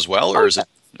like that as well, or is it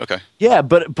okay? Yeah,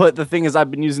 but the thing is, I've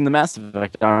been using the Mass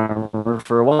Effect armor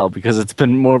for a while because it's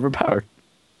been more overpowered.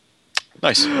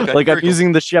 Nice. Okay, like I'm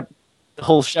using the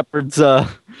whole Shepherd's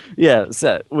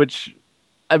set, which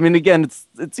I mean, again,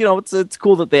 it's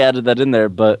cool that they added that in there,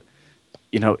 but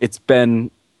it's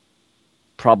been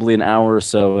probably an hour or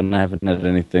so, and I haven't had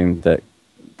anything that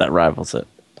rivals it.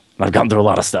 I've gone through a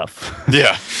lot of stuff.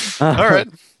 Yeah. All right.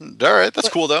 That's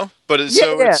cool though. But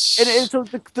so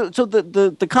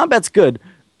the combat's good,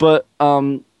 but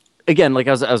again, like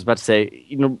I was about to say,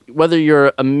 whether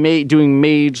you're doing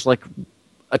mage like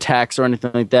attacks or anything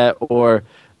like that, or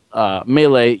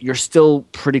melee, you're still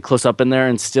pretty close up in there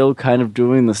and still kind of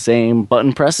doing the same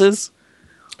button presses.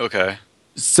 Okay.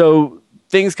 So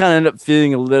things kind of end up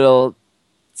feeling a little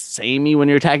samey when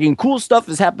you're attacking. Cool stuff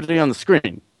is happening on the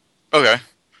screen. Okay.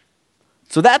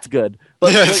 So that's good.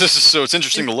 But so it's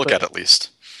interesting to look at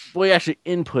least. Boy, actually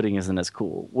inputting isn't as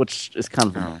cool, which is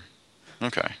kind of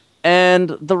okay. And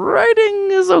the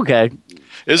writing is okay.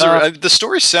 The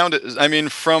story sounded? I mean,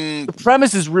 the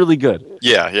premise is really good.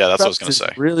 Yeah, that's what I was going to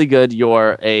say. Really good.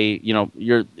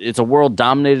 It's a world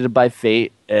dominated by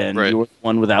fate, and you're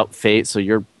one without fate, so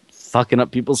you're fucking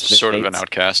up people's fates. Sort of an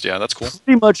outcast. Yeah, that's cool.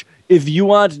 Pretty much, if you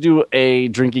want to do a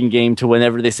drinking game to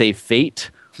whenever they say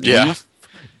fate,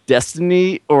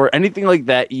 destiny, or anything like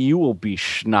that, you will be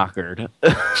schnockered.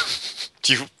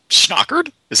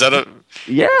 Schnockered? Is that a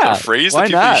phrase why that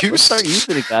people not? use? Let's start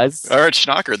using it, guys. All right,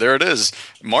 Schnocker, there it is.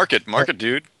 Mark it,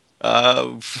 dude.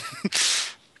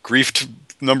 Grief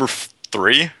number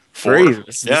 3? 4?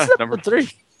 This is episode 3.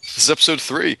 This is episode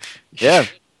 3. Yeah.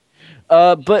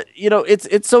 But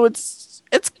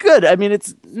it's good. I mean,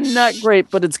 it's not great,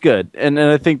 but it's good. And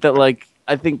I think that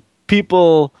I think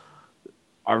people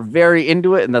are very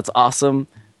into it, and that's awesome.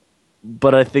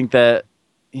 But I think that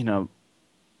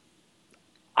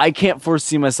I can't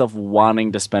foresee myself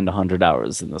wanting to spend 100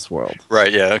 hours in this world.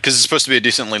 Right, yeah, because it's supposed to be a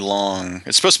decently long.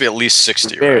 It's supposed to be at least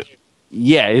 60, right?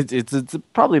 Yeah, it's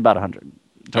probably about 100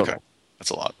 total. Okay, that's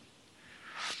a lot.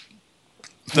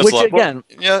 Which again,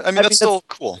 that's still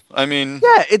cool. I mean,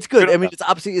 yeah, it's good. I mean, it's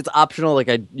obviously it's optional. Like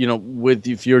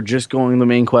if you're just going the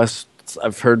main quest,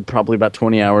 I've heard probably about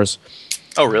 20 hours.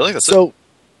 Oh, really? That's so.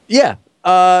 Yeah,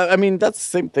 I mean that's the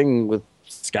same thing with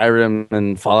Skyrim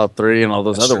and Fallout 3 and all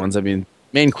those other ones. I mean,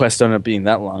 main quests don't end up being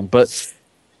that long, but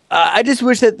I just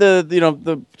wish that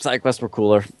the side quests were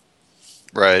cooler.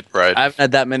 Right. I haven't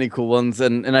had that many cool ones,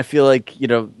 and I feel like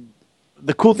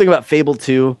the cool thing about Fable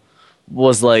 2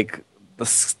 was like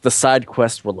the side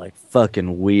quests were like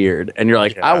fucking weird, and you're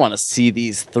like, I want to see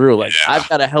these through. Like I've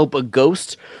got to help a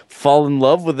ghost fall in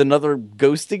love with another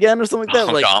ghost again or something like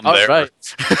that. Like, all right,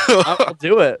 I'll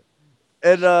do it.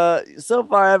 And so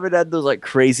far, I haven't had those like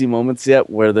crazy moments yet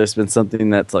where there's been something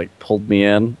that's like pulled me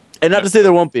in. And not to say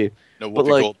there won't be. No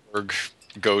Whoopi Goldberg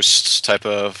ghosts type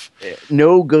of.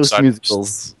 No ghost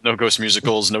musicals. No ghost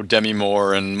musicals. No Demi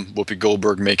Moore and Whoopi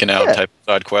Goldberg making out type of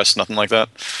side quest. Nothing like that.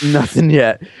 Nothing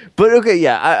yet. But okay,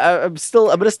 yeah, I'm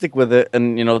gonna stick with it,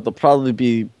 and there'll probably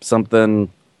be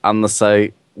something on the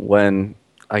site when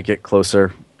I get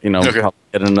closer. Probably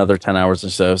get another 10 hours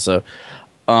or so. So.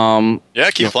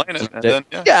 Keep playing it. And then,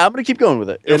 I'm gonna keep going with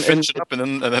it. Finish it up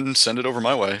and then send it over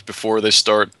my way before they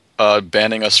start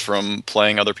banning us from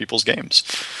playing other people's games.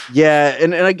 Yeah,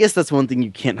 and I guess that's one thing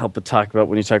you can't help but talk about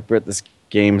when you talk about this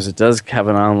game is it does have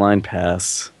an online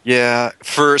pass. Yeah,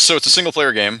 so it's a single player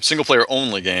only game. Single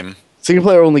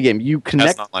player only game. You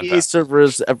connect EA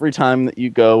servers every time that you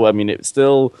go. I mean, it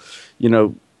still,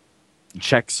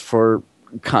 checks for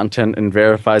content and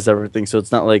verifies everything. So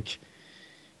it's not like,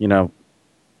 it's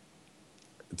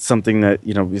something that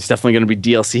is definitely going to be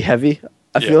DLC heavy.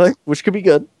 I feel like, which could be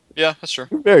good. Yeah, that's true.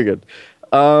 Very good.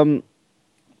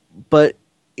 But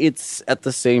it's at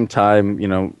the same time,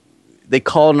 they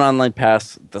call it an online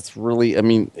pass. That's really, I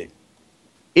mean,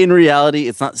 in reality,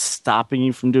 it's not stopping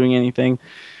you from doing anything.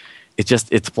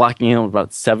 It's blocking out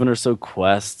about 7 or so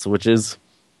quests, which is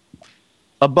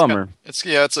a bummer. It's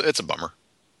a bummer,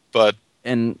 but.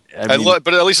 And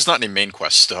but at least it's not any main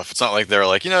quest stuff. It's not like they're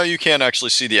like, you can't actually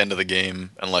see the end of the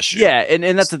game unless you. Yeah,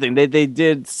 and that's the thing. They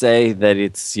did say that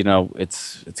it's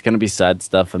it's going to be side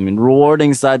stuff. I mean,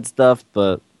 rewarding side stuff,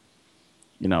 but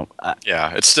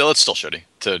it's still shitty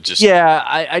to just. Yeah,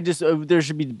 I just there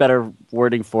should be better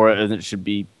wording for it, and it should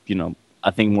be I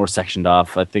think more sectioned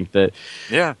off. I think that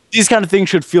these kind of things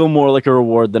should feel more like a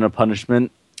reward than a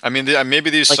punishment. I mean, maybe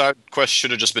these side quests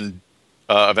should have just been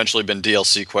eventually been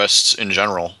DLC quests in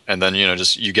general, and then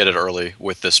just you get it early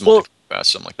with this multiplayer pass,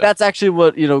 something like that. That's actually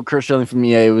what Kurt Schilling from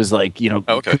EA was like.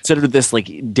 Consider this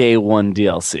like day one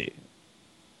DLC.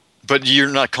 But you're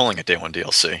not calling it day one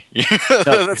DLC.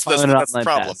 No, that's the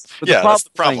problem. Yeah, that's the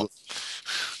problem.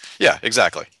 Yeah,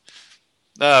 exactly.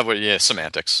 But yeah,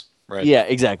 semantics, right? Yeah,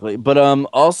 exactly. But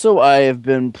also I have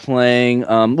been playing.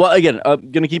 Well, again,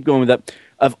 I'm gonna keep going with that.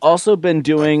 I've also been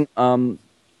doing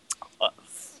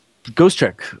Ghost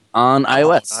Trick on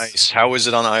iOS. Nice. How is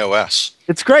it on iOS?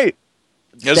 It's great.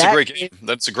 It's a great game.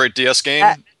 That's a great DS game.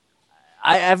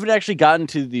 I haven't actually gotten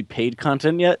to the paid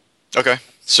content yet. Okay.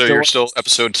 So you're still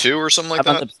episode 2 or something like that?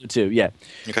 I'm on episode 2, yeah.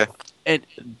 Okay. And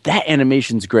that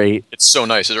animation's great. It's so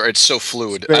nice. It's so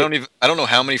fluid. I don't know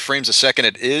how many frames a second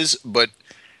it is, but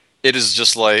it is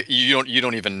just like you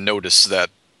don't even notice that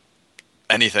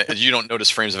anything. You don't notice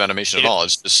frames of animation at all.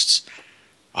 It's just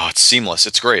it's seamless.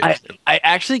 It's great. I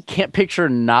actually can't picture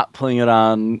not playing it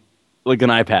on like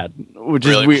an iPad, which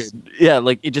is weird. Yeah,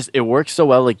 like it works so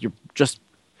well. Like you're just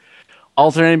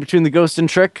alternating between the Ghost and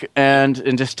Trick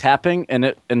and just tapping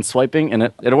and swiping,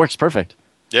 and it works perfect.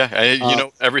 Yeah,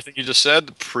 everything you just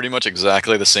said, pretty much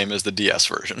exactly the same as the DS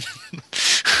version.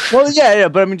 Well, yeah,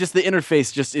 but I mean, just the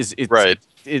interface just is right.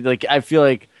 Like I feel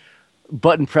like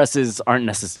button presses aren't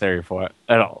necessary for it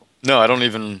at all. No,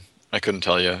 I couldn't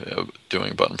tell you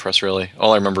doing a button press really.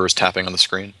 All I remember is tapping on the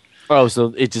screen. Oh,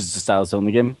 so it's just a stylus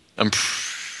only game?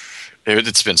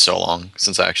 It's been so long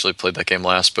since I actually played that game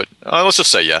last, but let's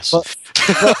just say yes. Well,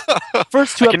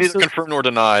 first 2 I can episodes, neither confirm nor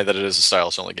deny that it is a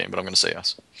stylus only game, but I'm going to say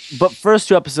yes. But first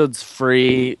 2 episodes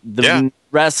free. The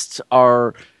rest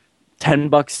are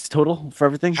 $10 total for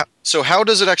everything. So how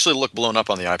does it actually look blown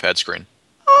up on the iPad screen?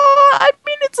 I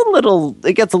mean, it gets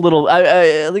a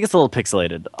little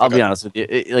pixelated. I'll be honest with you.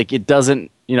 It doesn't,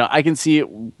 I can see it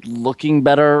looking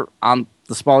better on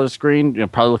the smaller screen,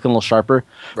 probably looking a little sharper.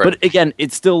 Right. But again,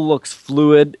 it still looks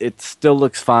fluid. It still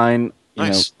looks fine.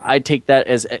 Nice. I take that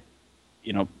as,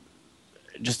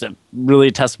 just a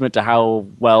really testament to how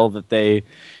well that they,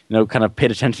 kind of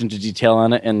paid attention to detail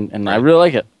on it, and right. I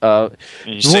really like it.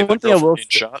 You saved one thing I will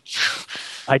shot.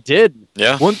 I did.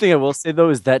 Yeah. One thing I will say though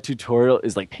is that tutorial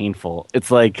is like painful.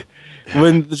 It's like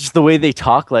when just the way they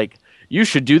talk, like you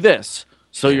should do this.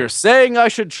 So you're saying I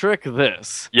should trick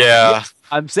this? Yeah.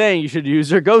 I'm saying you should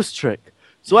use your ghost trick.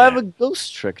 So I have a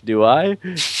ghost trick, do I?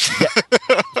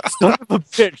 Son of a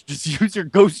bitch, just use your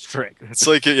ghost trick. It's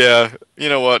like, yeah, you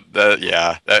know what? That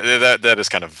is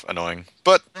kind of annoying,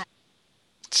 but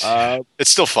it's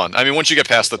still fun. I mean, once you get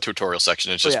past the tutorial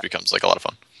section, it just becomes like a lot of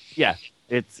fun. Yeah,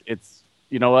 it's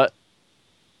you know what?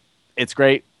 It's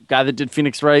great. Guy that did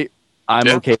Phoenix Wright, I'm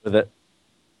okay with it.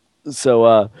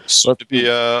 So soon to be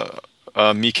a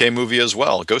Miike movie as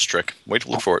well, Ghost Trick. Wait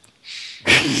to look for it.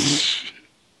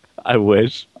 I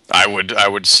wish. I would. I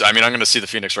mean, I'm going to see the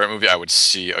Phoenix Wright movie. I would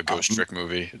see a Ghost Trick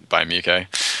movie by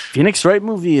Miike. Phoenix Wright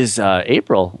movie is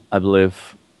April, I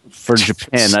believe, for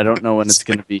Japan. I don't know when it's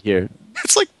going to be here.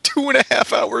 It's like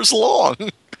 2.5 hours long.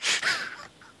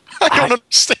 I don't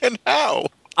understand how.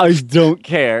 I don't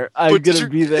care. I'm going to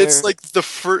be there. It's like the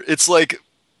first. It's like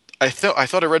I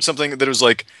thought I read something that it was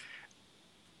like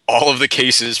all of the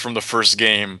cases from the first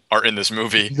game are in this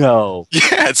movie. No.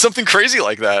 Yeah, it's something crazy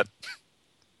like that.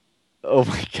 Oh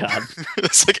my god.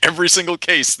 It's like every single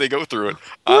case they go through it.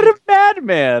 What a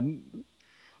madman.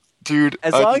 Dude.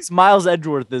 As long as Miles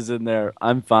Edgeworth is in there,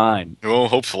 I'm fine. Well,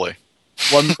 hopefully.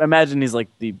 Well, imagine he's like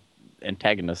the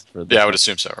antagonist for this. Yeah, I would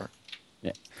assume so.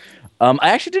 Yeah. I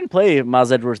actually didn't play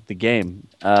Miles Edgeworth the game.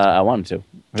 I wanted to.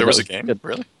 There was a game? Good.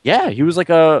 Really? Yeah, he was like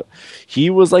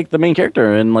the main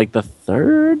character in like the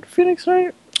third Phoenix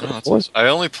Wright. Oh, that's I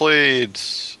only played.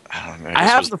 I don't know. I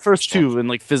have the first 2 in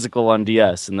like physical on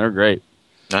DS, and they're great.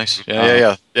 Nice.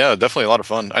 Yeah. Definitely a lot of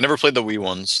fun. I never played the Wii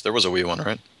ones. There was a Wii one,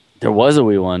 right? There was a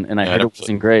Wii one, and I heard it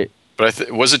wasn't great.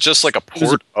 But was it just like a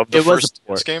port of the first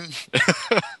game?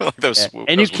 Like that was,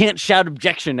 and you can't shout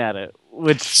objection at it.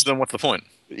 Which then what's the point?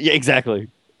 Yeah, exactly.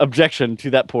 Objection to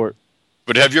that port.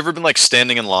 But have you ever been like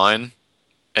standing in line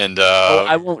and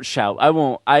I won't shout. I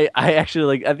won't. I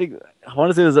actually I want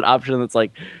to say there's an option that's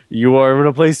like you are in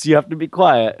a place you have to be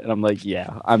quiet, and I'm like,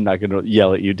 yeah, I'm not gonna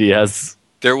yell at you, DS.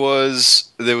 There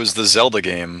was the Zelda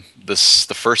game, the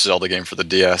first Zelda game for the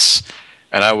DS,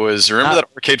 and remember that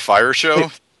Arcade Fire show?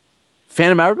 Wait,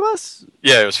 Phantom Hourglass?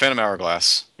 Yeah, it was Phantom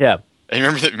Hourglass. Yeah. And you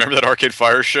remember that Arcade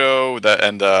Fire show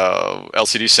and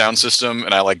LCD sound system,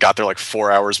 and I like got there like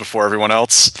 4 hours before everyone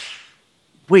else.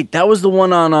 Wait, that was the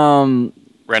one on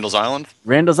Randall's Island?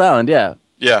 Randall's Island, yeah.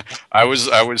 Yeah. I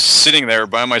was sitting there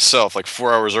by myself like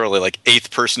 4 hours early, like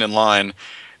 8th person in line,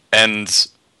 and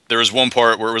there was one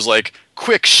part where it was like,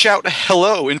 quick, shout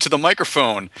hello into the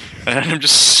microphone. And I'm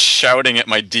just shouting at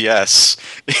my DS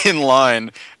in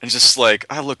line. And just like,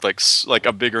 I looked like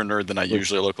a bigger nerd than I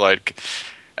usually look like.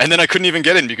 And then I couldn't even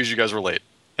get in because you guys were late.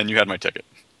 And you had my ticket.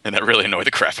 And that really annoyed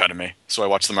the crap out of me. So I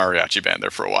watched the mariachi band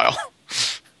there for a while.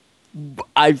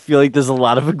 I feel like there's a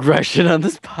lot of aggression on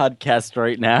this podcast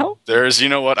right now. You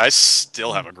know what? I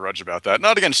still have a grudge about that.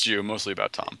 Not against you, mostly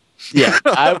about Tom. Yeah,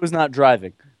 I was not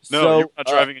driving. No, so, you were not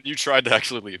driving, and you tried to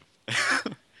actually leave.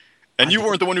 And you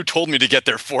weren't the one who told me to get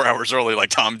there 4 hours early like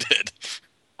Tom did.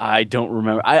 I don't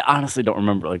remember. I honestly don't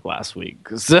remember like last week.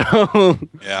 So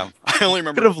yeah, I only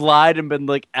remember. I could have lied and been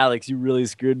like, Alex, you really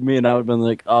screwed me, and I would have been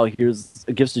like, oh, here's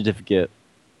a gift certificate.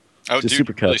 Oh, dude, you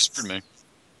really screwed me.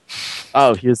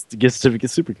 Oh, here's the gift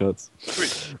certificate Supercuts.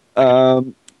 Sweet.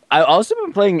 I've also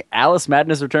been playing Alice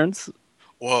Madness Returns.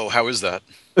 Whoa, how is that?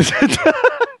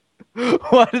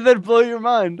 Why did that blow your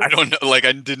mind? I don't know. Like,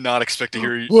 I did not expect to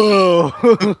hear you.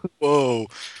 Whoa. Whoa.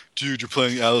 Dude, you're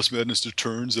playing Alice Madness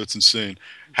Returns? That's insane.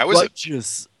 How is it?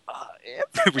 Just,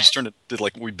 we just did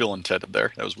like we Bill and Ted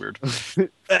there. That was weird.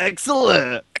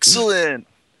 Excellent.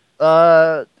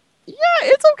 Yeah,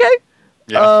 it's okay.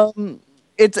 Yeah.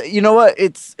 It's, you know what?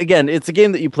 It's a game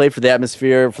that you play for the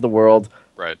atmosphere, for the world.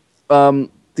 Right.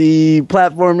 The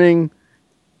platforming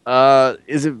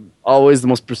isn't always the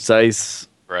most precise.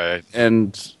 Right.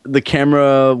 And the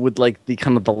camera with like the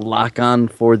kind of the lock on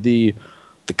for the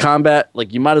combat,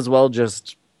 like you might as well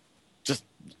just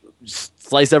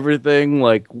slice everything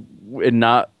like and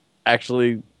not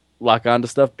actually lock onto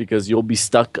stuff because you'll be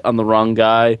stuck on the wrong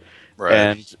guy. Right.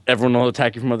 And everyone will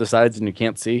attack you from other sides and you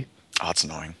can't see. Oh, that's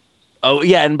annoying. Oh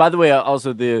yeah, and by the way,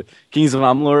 also the Kings of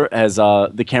Amalur has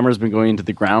the camera's been going into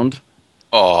the ground.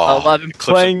 Oh, I've been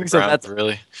playing, so that's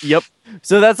really. Yep.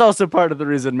 So that's also part of the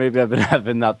reason maybe I've been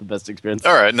having not the best experience.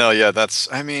 All right, no, yeah, that's.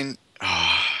 I mean,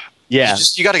 yeah,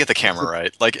 you got to get the camera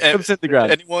right. Like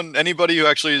anybody who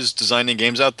actually is designing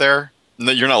games out there,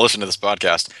 you're not listening to this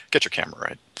podcast. Get your camera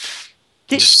right.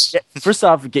 First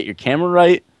off, get your camera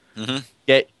right. Mm-hmm.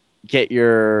 Get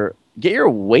your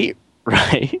weight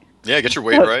right. Yeah, get your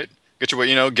weight right. Get your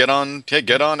weight. Get on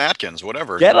Atkins,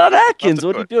 whatever. Get on Atkins.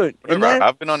 What are you doing?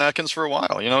 I've been on Atkins for a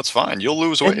while. It's fine. You'll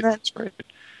lose weight. It's great.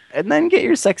 And then get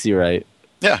your sexy right.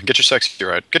 Yeah, get your sexy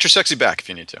right. Get your sexy back if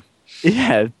you need to.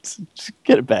 Yeah, just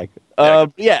get it back.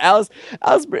 Yeah, Alice.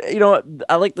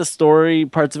 I like the story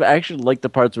parts of it. I actually like the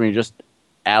parts where you're just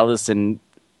Alice in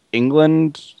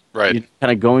England, right?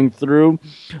 Kind of going through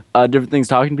different things,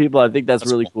 talking to people. I think that's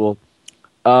really cool.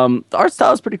 The art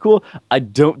style is pretty cool.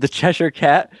 The Cheshire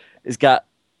Cat has got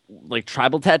like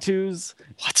tribal tattoos.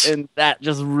 What? And that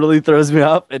just really throws me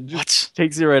up and just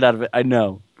takes you right out of it. I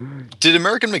know. Did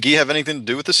American McGee have anything to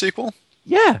do with the sequel?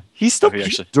 Yeah, he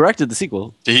directed the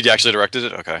sequel. He actually directed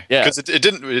it. Okay. Yeah. Because it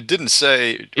didn't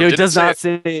say. It doesn't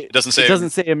say. It doesn't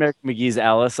say American McGee's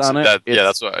Alice on it.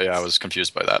 That's why. Yeah, I was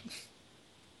confused by that.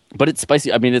 But it's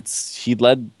spicy. I mean, he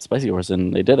led Spicy Horse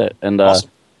and they did it. And awesome.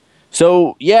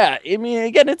 So yeah, I mean,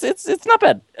 again, it's not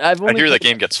bad. I hear that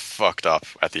game gets fucked up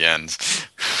at the end.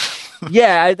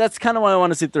 Yeah, that's kind of what I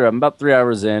want to see through. I'm about 3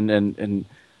 hours in, and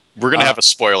we're gonna have a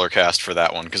spoiler cast for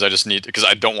that one because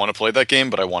I don't want to play that game,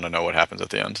 but I want to know what happens at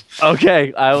the end.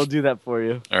 Okay, I will do that for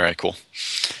you. All right, cool.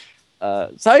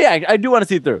 So yeah, I do want to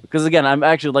see it through because again, I'm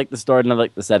actually like the story and I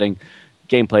like the setting.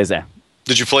 Gameplay's there.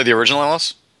 Did you play the original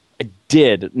Alice? I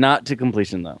did, not to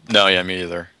completion though. No, yeah, me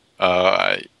either.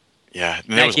 Yeah,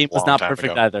 that game was not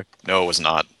perfect either. No, it was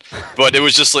not. But it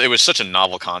was such a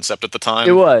novel concept at the time.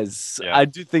 It was. Yeah. I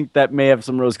do think that may have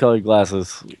some rose-colored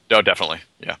glasses. No, definitely.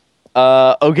 Yeah.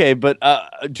 Okay, but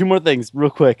 2 more things real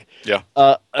quick. Yeah.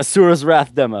 Asura's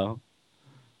Wrath demo.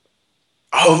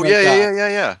 Oh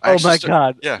yeah. Oh my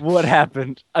god. Yeah. What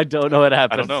happened? I don't know what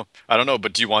happened. I don't know,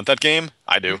 but do you want that game?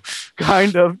 I do.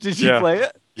 Kind of. Did you play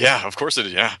it? Yeah, of course it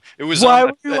did. Yeah. It was. Why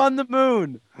were you on the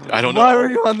moon? I don't know. Why were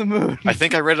you on the moon? I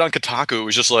think I read it on Kotaku. It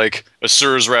was just like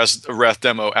Asura's Wrath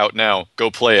demo out now.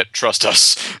 Go play it. Trust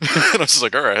us. And I was just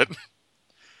like, all right.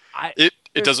 It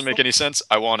doesn't make any sense.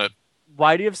 I want it.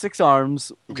 Why do you have 6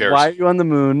 arms? Who cares? Why are you on the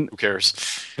moon? Who cares?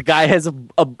 The guy has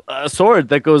a sword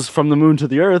that goes from the moon to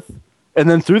the earth, and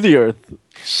then through the earth.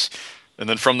 And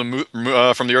then from the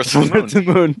earth to the moon. To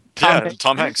the moon.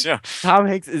 Tom Hanks. Yeah. Tom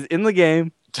Hanks is in the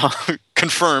game.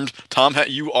 Confirmed.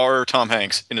 you are Tom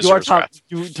Hanks in Asura's Wrath.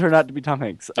 You turn out to be Tom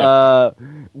Hanks. Yeah.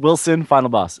 Wilson, final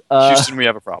boss. Houston, we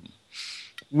have a problem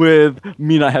with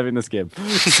me not having this game.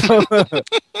 So,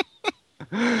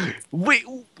 wait,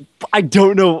 I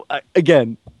don't know. I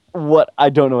don't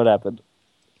know what happened.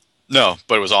 No,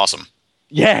 but it was awesome.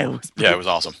 Yeah, it was. Yeah, it was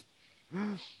awesome.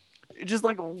 Just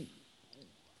like.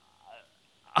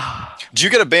 Do you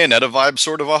get a Bayonetta vibe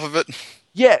sort of off of it?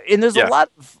 Yeah, and there's a lot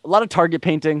of target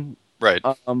painting. Right.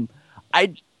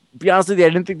 I be honest with you, I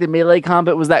didn't think the melee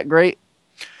combat was that great.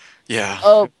 Yeah.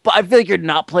 But I feel like you're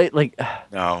not playing like.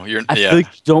 No, you're. I feel like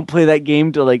you don't play that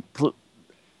game to like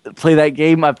play that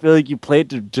game. I feel like you play it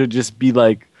to just be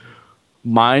like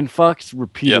mind fucked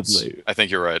repeatedly. Yes, I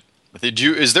think you're right.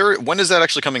 When is that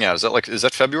actually coming out? Is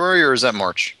that February or is that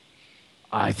March?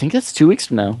 I think it's 2 weeks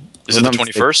from now. Is it the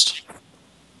 21st?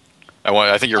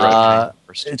 I think you're right.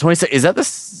 26. Is that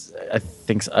this? I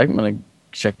think so. I'm gonna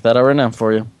check that out right now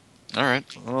for you. All right.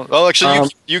 Well, actually,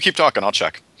 you keep talking. I'll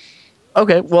check.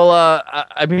 Okay. Well,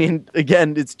 I mean,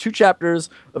 again, it's 2 chapters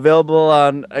available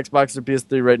on Xbox or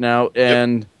PS3 right now,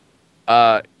 and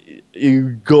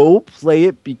you go play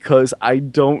it because I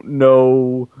don't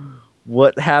know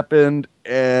what happened,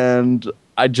 and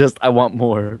I want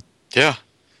more. Yeah,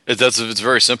 it's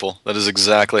very simple. That is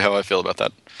exactly how I feel about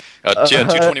that.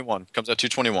 221 comes out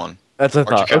 221. That's a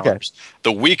thought. Okay.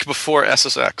 The week before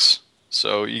SSX,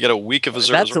 so you get a week of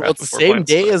Azura's Wrath. That's the same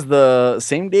day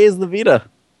as the Vita.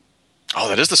 Oh,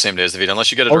 that is the same day as the Vita,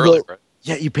 unless you get it early, right?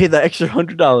 Yeah, you pay that extra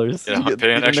 $100. Yeah, you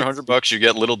pay an extra $100. You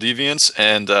get Little Deviants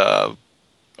and a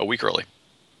week early.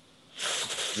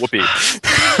 Whoopee.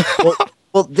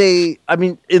 Well,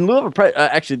 in lieu of a price,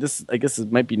 actually, I guess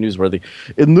it might be newsworthy.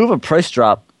 In lieu of a price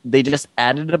drop, they just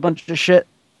added a bunch of shit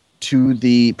to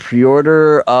the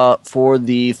pre-order for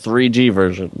the 3G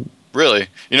version. Really?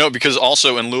 Because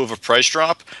also in lieu of a price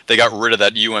drop, they got rid of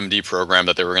that UMD program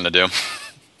that they were going to do.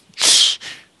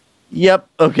 Yep.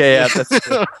 Okay. Yeah, that's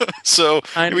true. So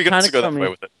we can go that way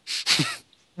with it.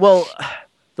 Well,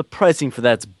 the pricing for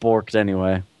that's borked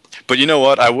anyway. But you know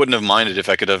what? I wouldn't have minded if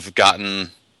I could have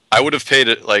gotten. I would have paid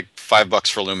it like $5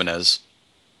 for Lumines,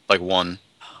 like one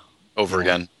over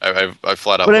again. I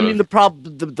flat out. But I mean, the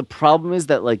problem is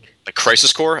that like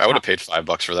Crisis Core, I would have paid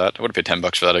 $5 for that. I would have paid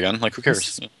 $10 for that again. Like, who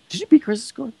cares? Did you beat Crisis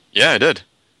Core? Yeah, I did. It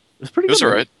was pretty good. It was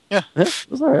alright. Yeah, it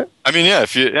was alright. I mean,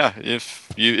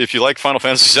 if you like Final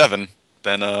Fantasy VII,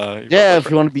 then if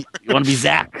you want to be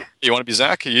Zack. You want to be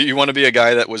Zack? You want to be a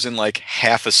guy that was in like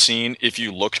half a scene if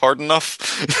you looked hard enough?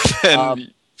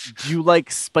 Then do you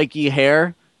like spiky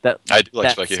hair? I do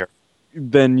like spiky hair.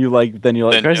 Then you like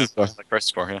Crisis Core. Like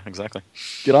Crisis Core, yeah, exactly.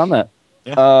 Get on that.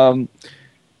 Yeah.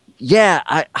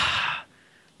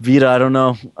 Vita, I don't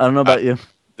know about you.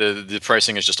 The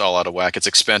pricing is just all out of whack. It's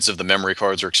expensive. The memory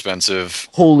cards are expensive.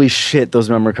 Holy shit, those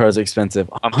memory cards are expensive.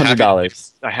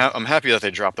 $100. I'm happy that they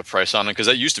dropped the price on it because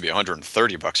that used to be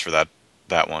 $130 for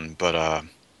that one. But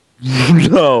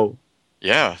no.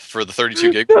 Yeah, for the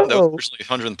 32 gig one, that was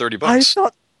originally $130. I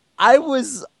thought I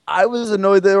was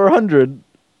annoyed they were $100.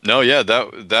 No, yeah,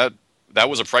 that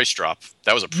was a price drop.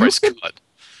 That was a price cut.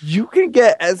 You can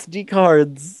get SD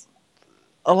cards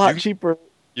a lot cheaper.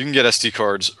 You can get SD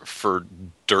cards for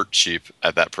dirt cheap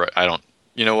at that price.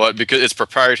 You know what? Because it's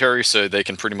proprietary, so they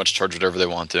can pretty much charge whatever they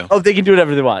want to. Oh, they can do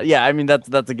whatever they want. Yeah, I mean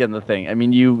that's again the thing. I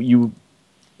mean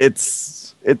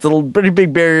it's a pretty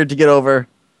big barrier to get over.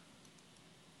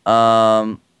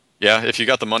 Yeah, if you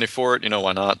got the money for it,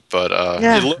 why not? But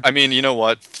I mean, you know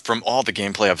what? From all the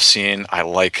gameplay I've seen, I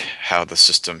like how the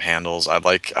system handles. I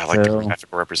like the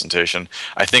graphical representation.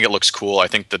 I think it looks cool. I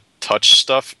think the touch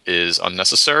stuff is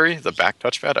unnecessary. The back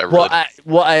touchpad,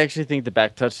 I actually think the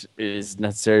back touch is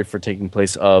necessary for taking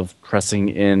place of pressing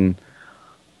in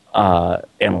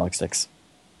analog sticks.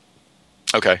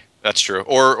 Okay, that's true.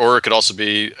 Or it could also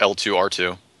be L2,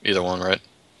 R2, either one, right?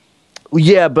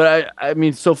 Yeah, but I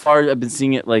mean, so far I've been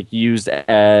seeing it like used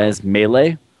as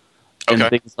melee, and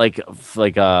things like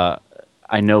I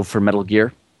know for Metal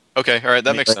Gear. Okay, all right,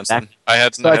 that makes sense. Then. I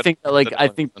think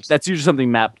that's usually something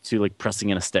mapped to like pressing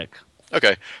in a stick.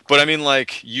 Okay, but I mean,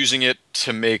 like using it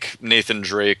to make Nathan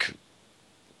Drake,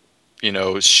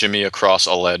 shimmy across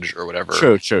a ledge or whatever.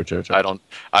 True. I don't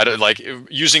like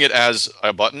using it as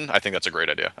a button. I think that's a great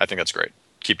idea. I think that's great.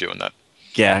 Keep doing that.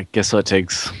 Yeah, guess what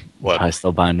takes? What? I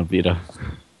still buying a Vita.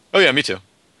 Oh yeah, me too.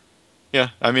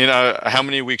 Yeah, I mean, how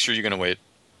many weeks are you gonna wait?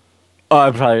 Oh,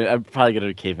 I'm probably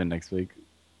gonna cave in next week.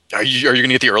 Are you gonna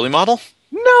get the early model?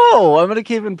 No, I'm gonna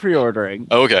cave in pre-ordering.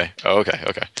 Okay.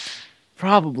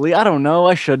 Probably. I don't know.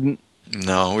 I shouldn't.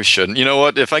 No, we shouldn't. You know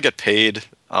what? If I get paid,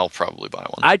 I'll probably buy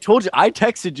one. I told you. I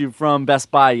texted you from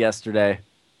Best Buy yesterday.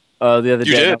 The other day.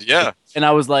 You did, yeah. And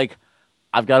I was like,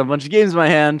 I've got a bunch of games in my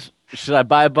hand. Should I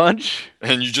buy a bunch?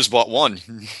 And you just bought one.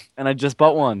 And I just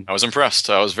bought one. I was impressed.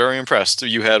 I was very impressed.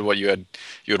 You had what? You had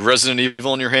Resident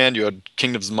Evil in your hand. You had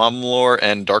Kingdoms of Amalur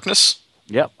and Darkness.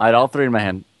 Yep, I had all 3 in my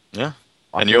hand. Yeah.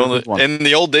 And you only in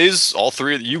the old days, all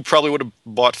 3. You probably would have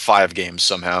bought 5 games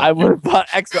somehow. I would have bought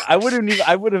extra. I would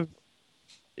have.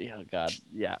 Yeah, God,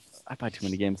 yeah. I buy too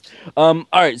many games. All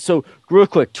right, so real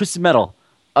quick, Twisted Metal.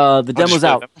 The demo's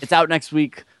out. It's out next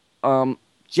week. Yeah,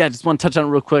 I just want to touch on it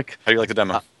real quick. How do you like the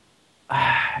demo?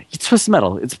 It's Twisted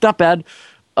Metal. It's not bad.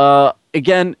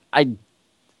 Again,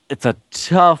 it's a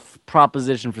tough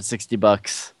proposition for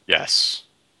 $60. Yes.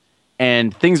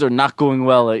 And things are not going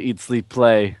well at Eat Sleep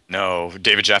Play. No,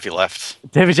 David Jaffe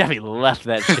left. David Jaffe left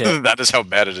that shit. That is how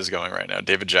bad it is going right now.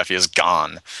 David Jaffe is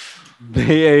gone.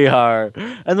 They are.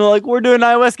 And they're like, we're doing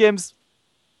iOS games.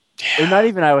 Yeah. Or not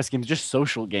even iOS games, just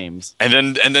social games.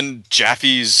 And then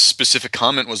Jaffe's specific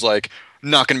comment was like,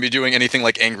 not going to be doing anything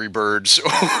like Angry Birds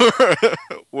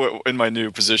in my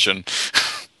new position.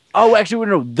 Oh, actually,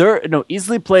 no. Eat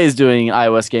Sleep Play is doing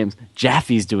iOS games.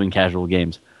 Jaffe's doing casual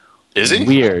games. Is he?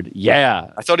 Weird.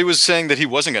 Yeah. I thought he was saying that he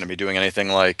wasn't going to be doing anything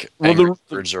like Angry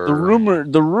Birds or...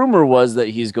 The rumor was that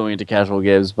he's going into casual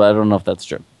games, but I don't know if that's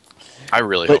true. I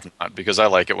really hope not, because I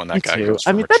like it when that guy goes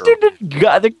for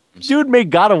the dude made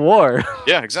God of War.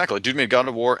 Yeah, exactly. Dude made God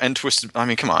of War and Twisted... I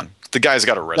mean, come on. The guy's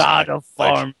got a resume. God of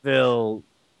Farmville.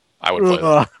 I would play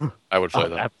that. I would play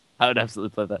that. I would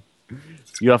absolutely play that.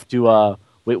 You have to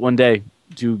wait one day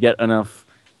to get enough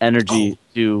energy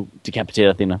to decapitate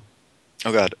Athena.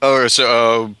 Oh, God. Oh,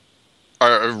 so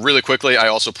really quickly, I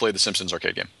also played the Simpsons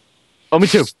arcade game. Oh, me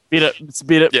too. Beat it.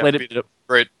 Yeah, played it.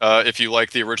 Great. If you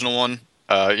like the original one,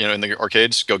 in the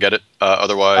arcades, go get it.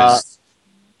 Otherwise,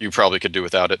 you probably could do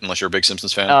without it unless you're a big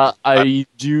Simpsons fan. Do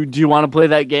you want to play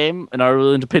that game? And are you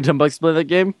willing to pay $10 to play that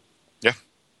game? Yeah.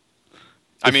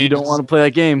 If you don't want to play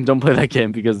that game, don't play that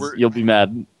game because you'll be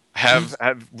mad.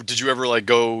 Did you ever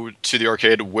go to the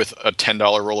arcade with a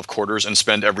 $10 roll of quarters and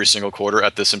spend every single quarter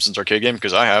at the Simpsons arcade game?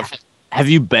 Because I have. Have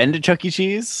you been to Chuck E.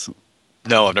 Cheese?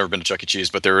 No, I've never been to Chuck E. Cheese,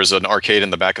 but there is an arcade in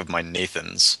the back of my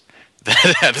Nathan's that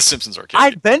had the Simpsons arcade.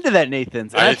 I've been to that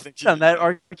Nathan's. I think on that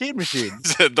arcade machine.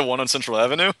 Is it the one on Central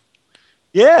Avenue?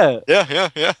 Yeah.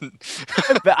 Yeah.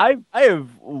 I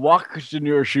have walked in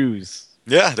your shoes.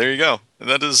 Yeah, there you go.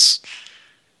 That is.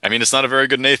 I mean, it's not a very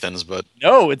good Nathan's, but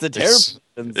no, it's a terrible.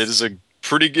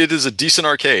 It is a decent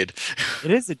arcade. It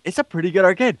is. It's a pretty good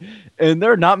arcade, and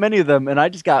there are not many of them. And I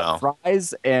just got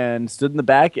fries and stood in the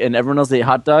back, and everyone else ate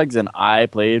hot dogs, and I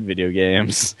played video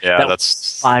games. Yeah,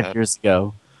 that's 5 years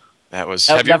ago. That was.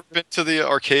 Have you ever been to the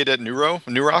arcade at New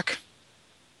Rock?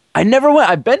 I never went.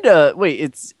 I've been to.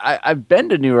 I've been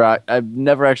to New Rock. I've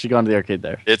never actually gone to the arcade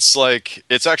there. It's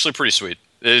actually pretty sweet.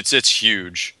 It's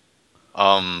huge.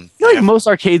 I feel like most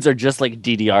arcades are just like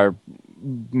DDR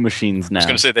machines now. I was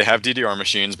going to say they have DDR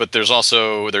machines, but there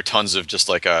are tons of just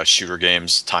shooter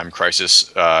games, Time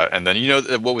Crisis, and then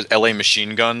what was LA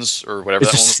Machine Guns or whatever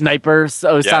that one was? Sniper,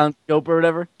 Sound Scope or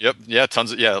whatever. Yep, yeah,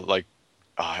 tons of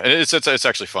and it's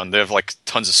actually fun. They have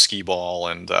tons of skee ball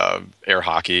and air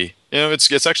hockey.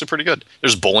 It's actually pretty good.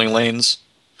 There's bowling lanes,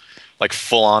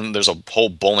 full on. There's a whole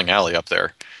bowling alley up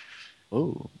there.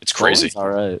 Oh, it's crazy. All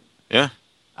right. Yeah.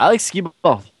 I like skee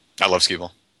ball. I love skee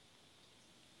ball.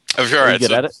 Are you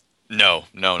good at it? No,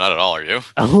 not at all. Are you?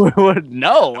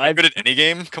 No. I'm good at any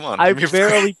game. Come on. I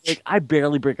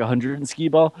barely break 100 in skee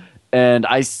ball, and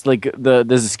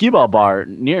there's a skee ball bar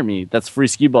near me that's free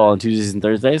skee ball on Tuesdays and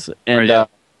Thursdays, and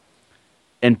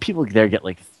and people there get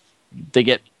they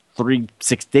get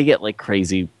 3-6. They get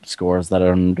crazy scores that I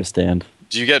don't understand.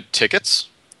 Do you get tickets?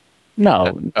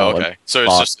 No. Oh, okay. So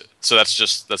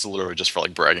that's literally just for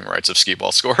bragging rights of skee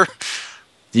ball score.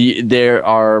 You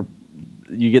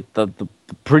get the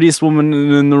prettiest woman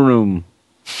in the room.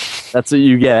 That's what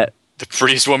you get. The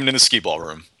prettiest woman in the skee ball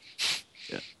room.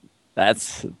 Yeah.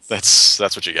 That's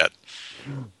what you get.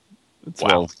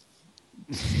 Wow.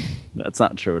 That's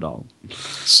not true at all.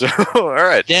 So, all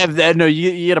right. Yeah, no,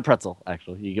 you get a pretzel,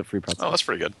 actually. You get free pretzels. Oh, that's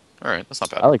pretty good. All right, that's not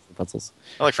bad. I like free pretzels.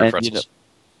 I like free pretzels.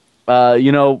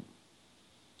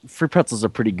 Free pretzels are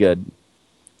pretty good.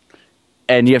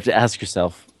 And you have to ask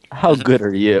yourself, how good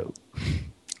are you?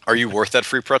 Are you worth that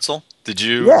free pretzel? Did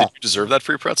you deserve that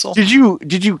free pretzel? Did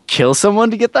you kill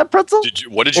someone to get that pretzel?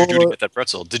 What did you do to get that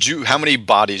pretzel? How many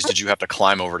bodies did you have to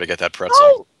climb over to get that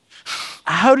pretzel?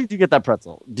 How did you get that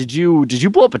pretzel? Did you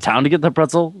blow up a town to get that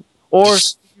pretzel? Or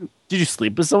did you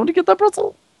sleep with someone to get that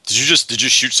pretzel? Did you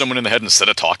shoot someone in the head instead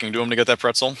of talking to him to get that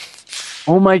pretzel?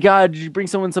 Oh my God, did you bring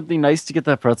someone something nice to get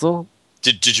that pretzel?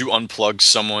 Did you unplug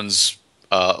someone's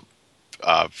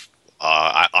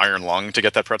iron lung to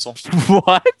get that pretzel?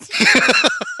 What?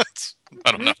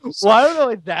 I don't know. Well, I don't know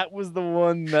if that was the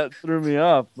one that threw me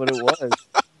off, but it was.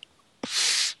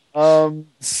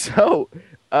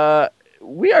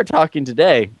 We are talking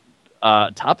today.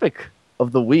 Topic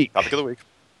of the week. Topic of the week.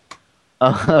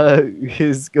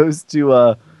 Goes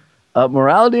to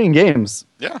morality in games.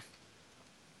 Yeah.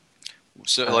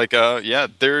 So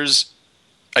there's.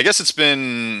 I guess it's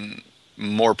been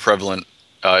more prevalent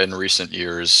in recent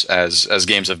years as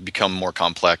games have become more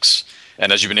complex,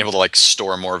 and as you've been able to like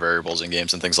store more variables in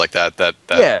games and things like that.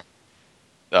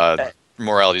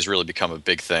 Morality has really become a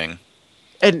big thing.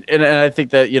 And I think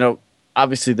that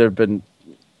obviously there have been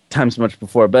times much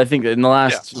before, but I think in the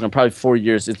last probably 4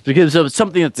 years, it's because of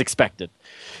something that's expected.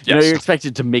 Yes. You're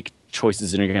expected to make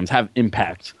choices in your games, have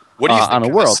impact on a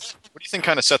world. What do you think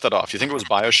kind of set that off? Do you think it was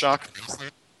BioShock?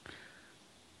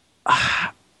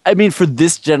 I mean, for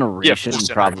this generation,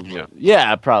 probably.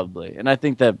 Yeah, probably. And I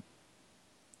think that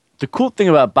the cool thing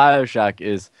about BioShock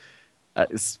is,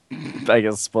 I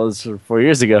guess, suppose 4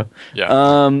 years ago,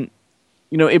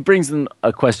 it brings in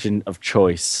a question of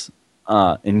choice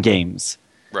in games.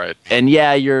 Right. And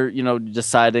you're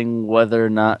deciding whether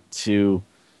or not to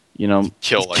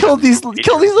kill these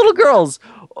little girls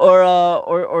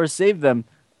or save them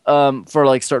for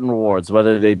like certain rewards,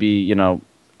 whether they be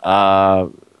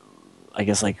I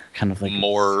guess like kind of like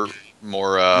more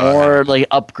like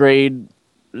upgrade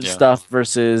stuff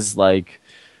versus like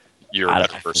you're a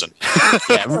better person.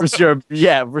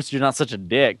 versus you're not such a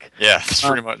dick. Yeah, that's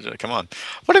pretty much it. Come on.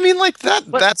 But I mean, like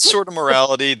that sort of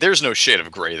morality, there's no shade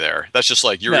of gray there. That's just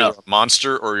like you're either a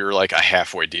monster or you're like a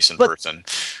halfway decent person.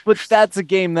 But that's a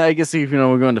game that I guess we're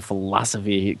going to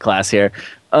philosophy class here.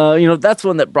 That's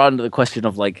one that brought into the question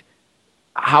of like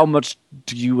how much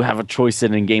do you have a choice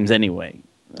in games anyway?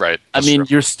 Right. I mean,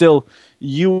 you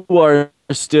are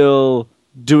still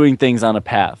doing things on a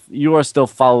path. You are still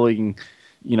following,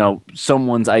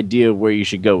 someone's idea of where you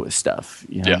should go with stuff.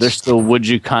 There's still, would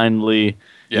you kindly,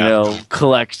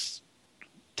 collect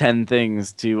 10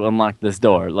 things to unlock this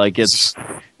door? Like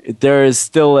there is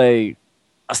still a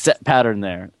set pattern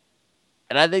there.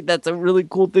 And I think that's a really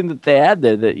cool thing that they had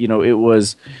there, that, it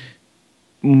was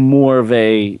more of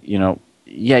a,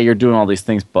 you're doing all these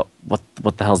things, but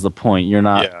what the hell's the point? You're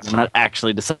not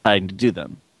actually deciding to do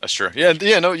them. That's true.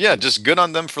 Just good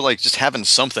on them for like just having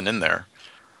something in there,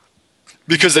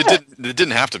 because they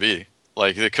didn't have to be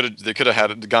like they could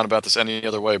have gone about this any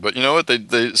other way. But you know what?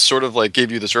 They sort of like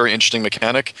gave you this very interesting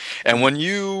mechanic, and when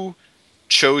you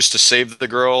chose to save the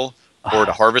girl or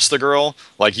to harvest the girl,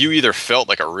 like you either felt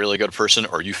like a really good person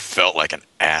or you felt like an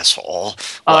asshole,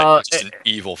 like just an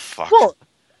evil fuck. Well,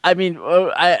 I mean,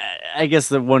 I guess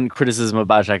the one criticism of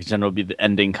BioShock in general would be the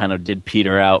ending kind of did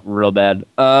peter out real bad.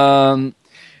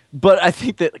 But I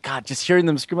think that, God, just hearing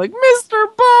them scream like, Mr.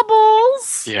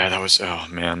 Bubbles! Yeah, that was, oh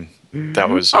man. That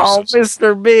was...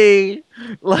 Mr. B!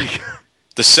 Like...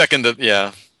 The second that,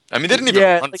 I mean, they didn't even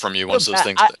run from you once those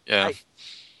things...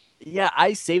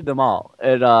 I saved them all.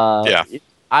 And,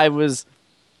 I was...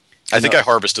 I think I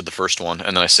harvested the first one,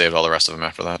 and then I saved all the rest of them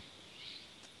after that.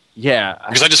 Yeah.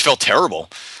 Because I just felt terrible.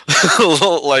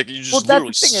 Like, you just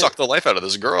literally sucked the life out of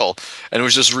this girl. And it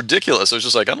was just ridiculous. I was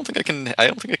just like, I don't think I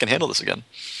can handle this again.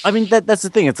 I mean, that's the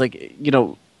thing. It's like,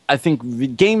 I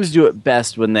think games do it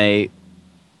best when they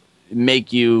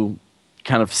make you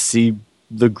kind of see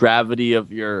the gravity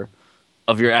of your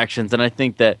actions. And I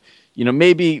think that,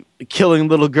 maybe killing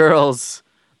little girls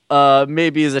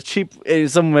maybe is a cheap,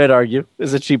 some might argue,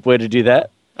 is a cheap way to do that.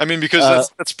 I mean,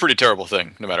 because that's a pretty terrible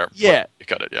thing, no matter what you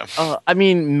cut it, I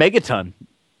mean, Megaton.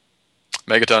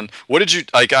 What did you,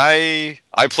 like, I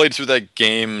played through that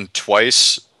game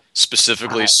twice,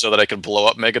 specifically so that I could blow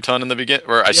up Megaton in the beginning,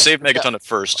 or I saved Megaton at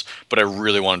first, but I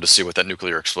really wanted to see what that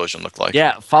nuclear explosion looked like.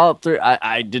 Yeah, Fallout 3,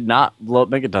 I did not blow up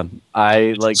Megaton.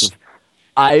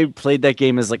 I played that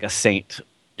game as like a saint.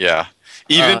 Yeah.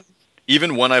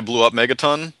 Even when I blew up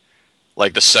Megaton,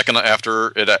 like the second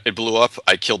after it blew up,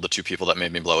 I killed the two people that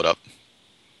made me blow it up.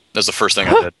 That's the first thing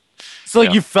I did. So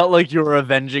you felt like you were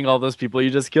avenging all those people you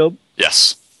just killed?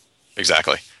 Yes,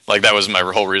 exactly. Like that was my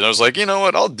whole reason. I was like, you know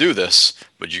what, I'll do this,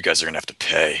 but you guys are gonna have to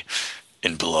pay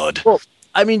in blood. Well,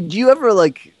 I mean, do you ever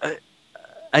like?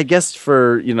 I guess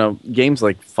for games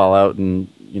like Fallout and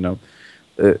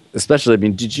especially, I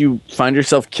mean, did you find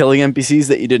yourself killing NPCs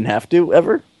that you didn't have to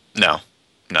ever? No.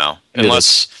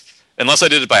 Unless I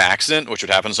did it by accident, which would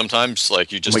happen sometimes.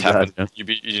 Like you just you'd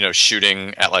be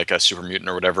shooting at like a super mutant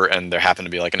or whatever, and there happened to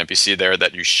be like an NPC there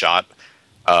that you shot,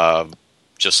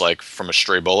 just like from a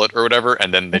stray bullet or whatever,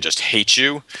 and then they just hate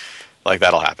you. Like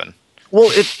that'll happen. Well,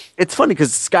 it's funny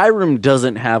because Skyrim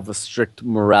doesn't have a strict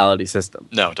morality system.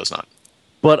 No, it does not.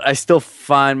 But I still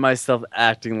find myself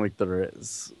acting like there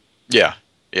is. Yeah.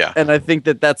 And I think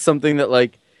that that's something that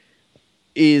like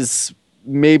is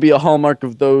maybe a hallmark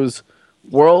of those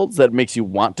worlds that makes you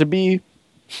want to be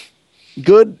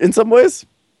good in some ways.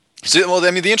 See, well,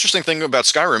 I mean, the interesting thing about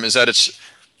Skyrim is that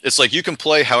it's like you can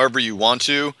play however you want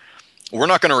to, we're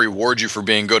not going to reward you for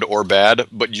being good or bad,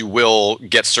 but you will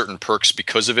get certain perks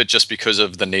because of it, just because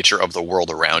of the nature of the world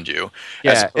around you.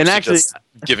 Yeah, and actually, just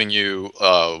giving you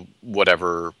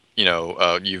whatever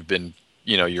you've been,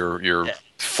 you're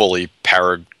fully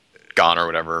Paragon or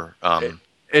whatever.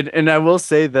 And I will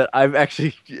say that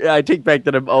I take back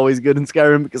that I'm always good in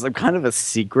Skyrim because I'm kind of a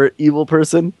secret evil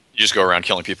person. You just go around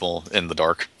killing people in the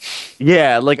dark.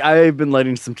 Yeah, like I've been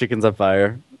lighting some chickens on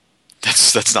fire.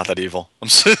 That's not that evil.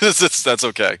 That's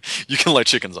okay. You can light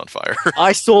chickens on fire.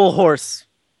 I stole a horse.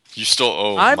 You stole.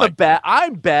 Oh, I'm bad.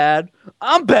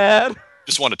 I'm bad.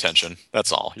 Just want attention.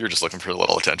 That's all. You're just looking for a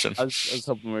little attention. I was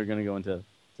hoping we were gonna go into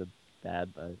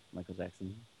Bad by Michael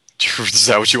Jackson. Is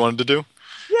that what you wanted to do?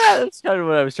 Yeah, that's kind of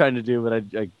what I was trying to do, but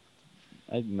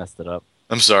I messed it up.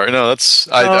 I'm sorry. No, that's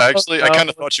I kind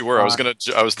of thought you were. I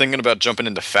was thinking about jumping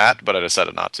into Fat, but I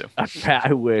decided not to.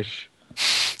 I wish.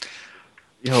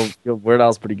 Yo, Weird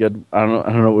Al's pretty good. I don't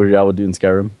know what Weird Al would do in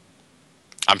Skyrim.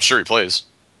 I'm sure he plays.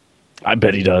 I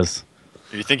bet he does.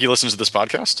 You think he listens to this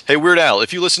podcast? Hey, Weird Al,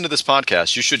 if you listen to this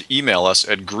podcast, you should email us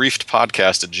at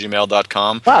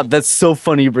griefedpodcast@gmail.com. Wow, that's so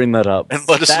funny you bring that up. And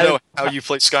let us know how you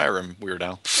play Skyrim, Weird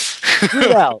Al.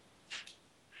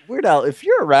 Weird Al, if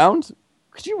you're around,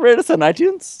 could you rate us on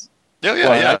iTunes?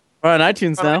 Yeah. We're on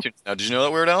iTunes now. Did you know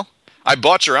that, Weird Al? I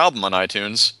bought your album on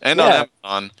iTunes and on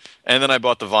Amazon, and then I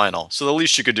bought the vinyl. So the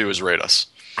least you could do is rate us.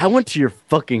 I went to your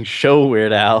fucking show,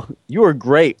 Weird Al. You were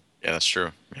great. Yeah, that's true.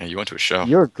 Yeah, you went to a show.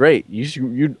 You're great.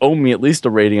 You'd owe me at least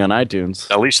a rating on iTunes.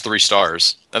 At least 3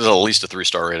 stars. That is at least a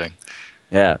 3-star rating.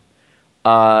 Yeah.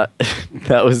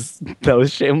 That was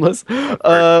shameless. But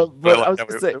I was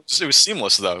gonna say it was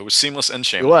seamless though. It was seamless and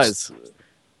shameless. It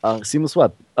was. Seamless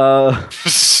Web.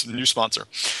 New sponsor.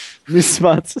 New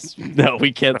sponsors? No,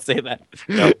 we can't say that.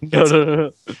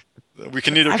 No. We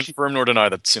can neither confirm nor deny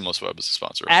that Seamless Web is a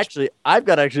sponsor. Actually, I've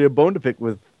got a bone to pick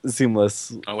with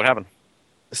Seamless. Oh, what happened?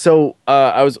 So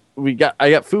I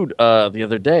got food the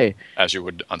other day, as you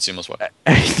would on Seamless Web,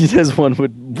 as one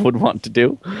would want to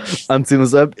do on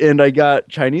Seamless Web, and I got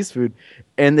Chinese food,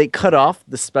 and they cut off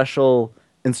the special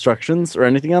instructions or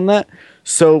anything on that.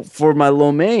 So for my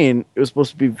lo mein, it was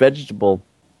supposed to be vegetable,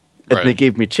 and they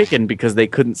gave me chicken because they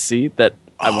couldn't see that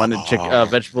I wanted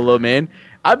vegetable lo mein.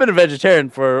 I've been a vegetarian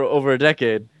for over a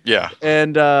decade. Yeah.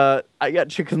 And I got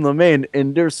chicken lo mein,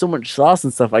 and there's so much sauce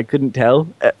and stuff I couldn't tell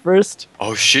at first.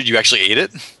 Oh, shit. You actually ate it?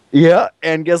 Yeah.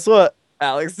 And guess what?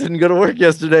 Alex didn't go to work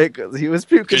yesterday because he was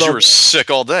puking. Because you were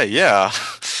sick all day. Yeah.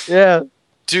 Yeah.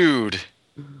 Dude,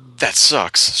 that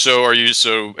sucks. So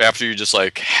after you just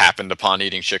like happened upon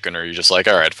eating chicken, or you just like,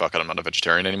 all right, fuck it, I'm not a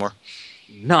vegetarian anymore?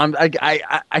 No,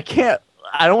 I can't.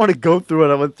 I don't want to go through what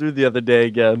I went through the other day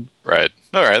again. Right.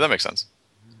 All right. That makes sense.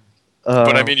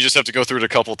 But I mean, you just have to go through it a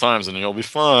couple times and you'll be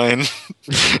fine.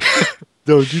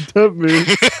 Don't you tempt me.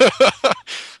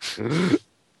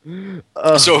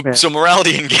 So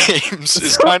morality in games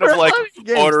is kind of like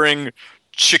ordering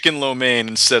chicken lo mein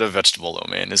instead of vegetable lo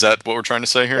mein. Is that what we're trying to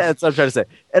say here? Yeah, that's what I'm trying to say.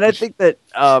 And I think that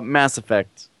Mass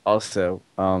Effect also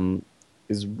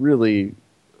is really...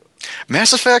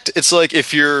 Mass Effect, it's like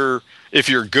if you're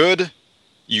good,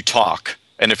 you talk.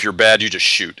 And if you're bad, you just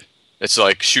shoot. It's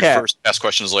like shoot first, ask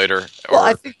questions later. Well,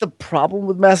 I think the problem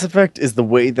with Mass Effect is the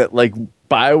way that like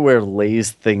BioWare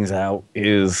lays things out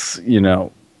is,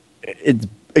 it's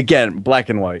again black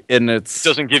and white, and it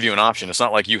doesn't give you an option. It's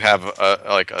not like you have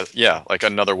like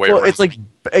another way. Well, it's like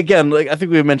again, like I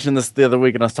think we mentioned this the other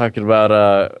week, and I was talking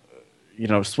about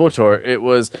SWTOR. It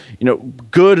was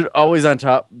good always on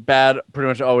top, bad pretty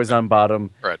much always on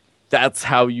bottom. Right. That's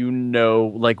how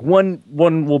like one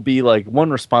will be like one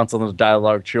response on the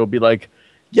dialogue tree will be like,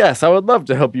 yes, I would love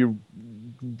to help you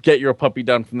get your puppy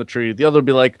down from the tree. The other will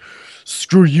be like,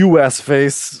 screw you, ass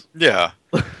face. Yeah.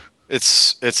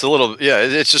 It's a little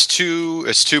it's just too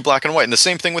black and white. And the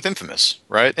same thing with Infamous,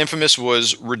 right? Infamous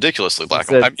was ridiculously black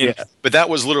and white. But that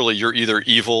was literally you're either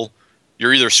evil,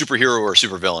 you're either a superhero or a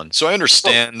supervillain. So I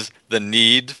understand the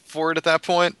need for it at that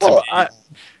point.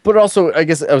 But also, I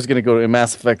guess I was going to go to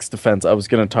Mass Effect's defense. I was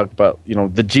going to talk about,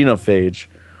 the genophage.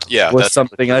 Yeah, was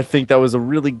something I think that was a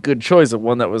really good choice. And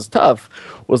one that was tough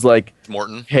was like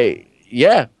Morton. Hey,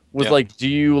 like, do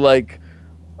you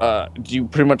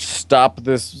pretty much stop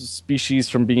this species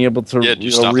from being able to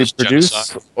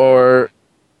reproduce, or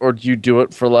do you do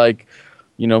it for like,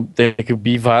 they could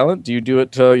be violent? Do you do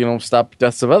it to stop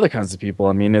deaths of other kinds of people?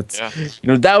 I mean, it's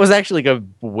that was actually like a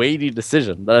weighty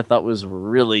decision that I thought was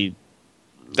really.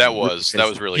 That was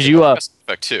really good. Mass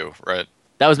Effect 2, right?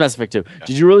 That was Mass Effect 2. Yeah.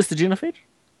 Did you release the genophage?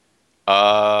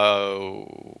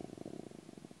 I'm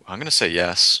gonna say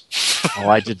yes. Oh,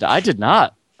 I did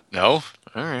not. No?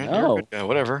 All right. No. You're a good guy.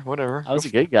 Whatever. I was a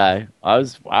good guy.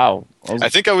 Wow. I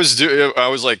think I was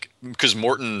like, because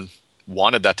Morton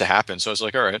wanted that to happen, so I was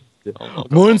like, all right.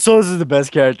 Morton Souls is the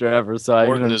best character ever. So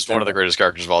Morton is one of the greatest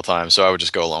characters of all time, so I would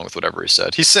just go along with whatever he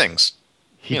said. He sings.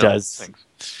 He does. Sings.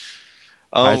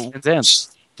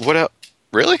 What else?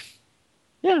 Really?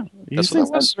 Yeah, he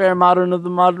sings very modern of the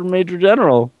modern Major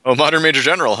General. Oh, modern Major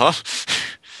General,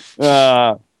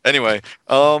 huh? Anyway,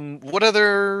 what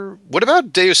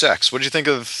about Deus Ex? What did you think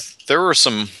of? There were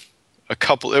a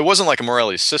couple. It wasn't like a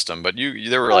morality system, but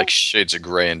there were like shades of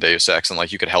gray in Deus Ex, and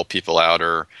like you could help people out,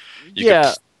 or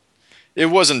it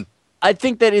wasn't. I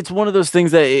think that it's one of those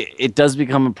things that it does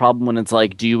become a problem when it's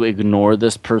like, do you ignore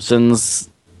this person's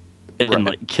and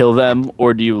like kill them,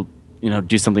 or do you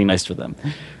do something nice for them?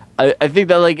 I think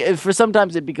that like for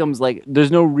sometimes it becomes like there's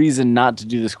no reason not to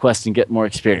do this quest and get more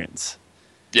experience.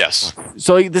 Yes.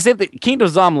 So the same thing. Kingdom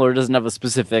of Amalur doesn't have a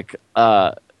specific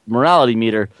morality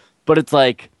meter, but it's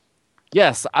like,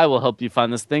 yes, I will help you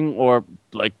find this thing, or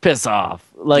like piss off.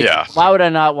 Like, why would I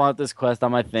not want this quest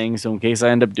on my thing? So in case I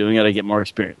end up doing it, I get more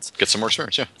experience. Get some more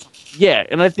experience, yeah. Yeah,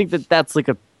 and I think that that's like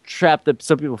a trap that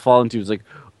some people fall into. Is like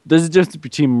there's a difference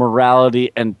between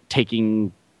morality and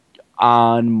taking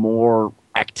on more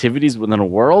activities within a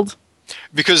world.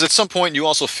 Because at some point you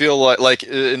also feel like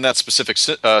in that specific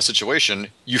situation,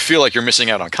 you feel like you're missing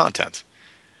out on content.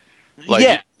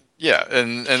 Like, yeah,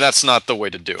 and that's not the way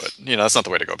to do it. That's not the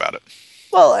way to go about it.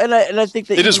 Well, and I think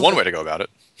that it is one way to go about it.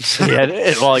 Yeah, it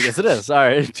is. Well, I guess it is. All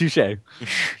right, touche.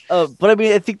 But I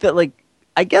mean, I think that like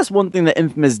I guess one thing that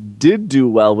Infamous did do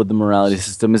well with the morality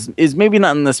system is maybe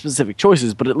not in the specific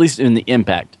choices, but at least in the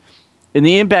impact. And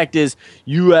the impact is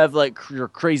you have like you're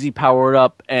crazy powered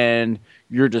up and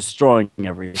you're destroying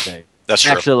everything. That's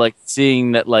true. Actually, like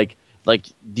seeing that like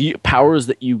the powers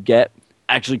that you get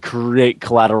actually create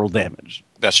collateral damage.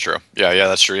 That's true. Yeah,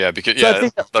 that's true. Yeah, because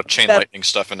the chain lightning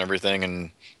stuff and everything,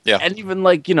 and yeah, and even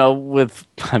like with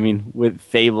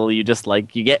Fable, you just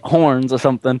like you get horns or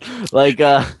something like.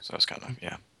 So it's kind of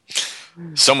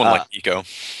someone like Nico.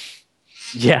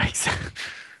 Yeah, exactly.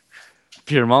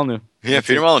 Peter Molyneux. Yeah,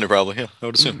 Peter Molyneux probably. Yeah, I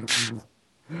would assume.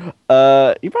 He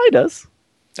probably does.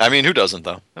 I mean, who doesn't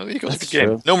though? Eco's a good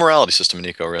game. No morality system in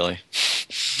Eco, really.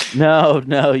 No.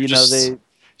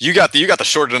 You got the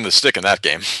short end of the stick in that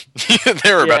game.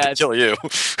 They were about to kill you.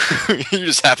 You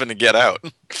just happened to get out.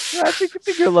 Yeah, I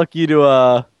think you're lucky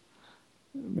to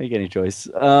make any choice.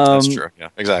 That's true. Yeah,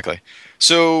 exactly.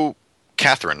 So,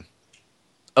 Catherine.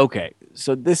 Okay,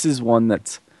 so this is one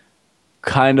that's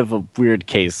kind of a weird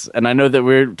case, and I know that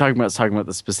we're talking about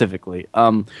this specifically.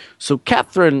 So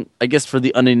Catherine, I guess for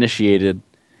the uninitiated,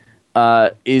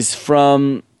 is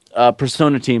from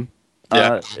Persona team.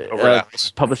 Over at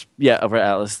Atlas. Published, over at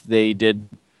Atlas. They did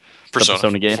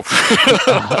Persona game.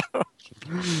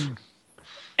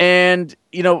 And,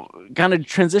 kind of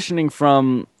transitioning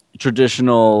from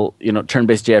traditional,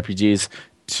 turn-based JRPGs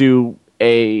to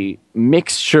a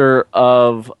mixture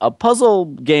of a puzzle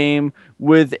game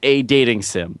with a dating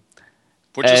sim.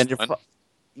 Which is fun.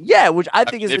 Which I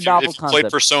think is a novel concept. If you play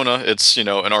Persona, it's, an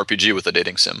RPG with a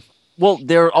dating sim. Well,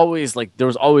 there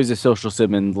was always a social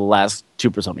sim in the last two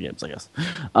Persona games, I guess.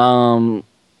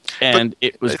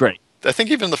 It was great. I think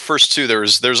even the first two,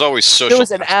 there's always social. There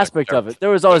was an aspect of it. There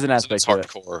was always an aspect of it.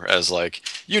 It's hardcore, as like,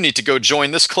 you need to go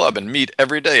join this club and meet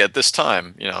every day at this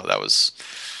time. That was.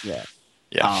 Yeah.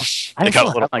 Yeah. I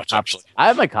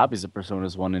have my copies of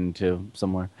Personas 1 and 2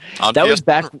 somewhere. On that PS1, was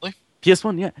back. Really?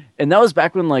 PS1, yeah. And that was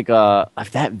back when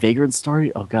that Vagrant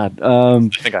Story. Oh God. I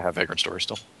think I have Vagrant Story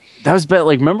still. That was better.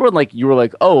 Like, remember when you were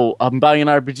like, "Oh, I'm buying an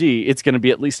RPG. It's going to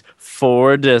be at least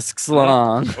 4 discs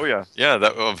long." Oh yeah,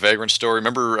 that Vagrant Story.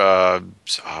 Remember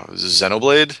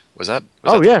Xenoblade? Was that?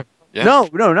 Yeah. No,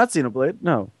 not Xenoblade.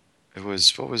 No. It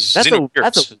was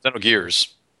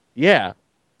Xenogears. Yeah.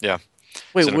 Yeah.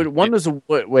 Wait, one was the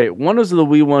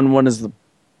Wii one. One is the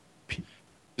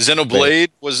Xenoblade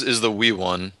is the Wii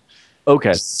one.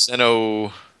 Okay.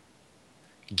 Xenogears.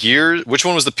 Which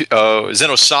one was the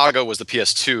Xenosaga was the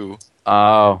PS2.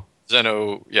 Oh. And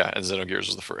Xenogears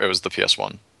was the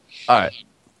PS1. All right.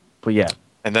 But yeah.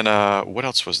 And then what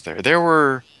else was there? There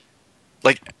were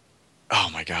oh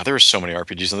my god, there were so many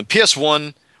RPGs. And the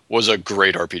PS1 was a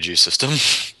great RPG system.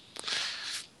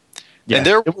 Yeah, and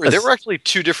there were actually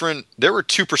two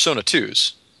Persona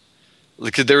 2s.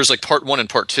 There was part 1 and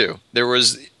part 2. There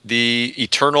was the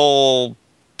Eternal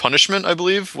Punishment, I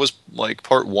believe, was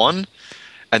part 1.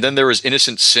 And then there was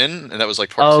Innocent Sin, and that was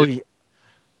part 2.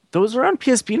 Those are on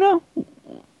PSP now?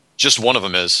 Just one of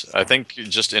them is. I think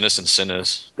just Innocent Sin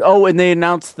is. Oh, and they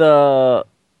announced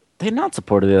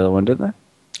support of the other one, didn't they?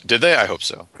 Did they? I hope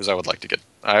so, because I would like to get.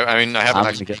 I haven't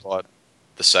actually bought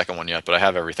the second one yet, but I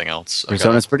have everything else.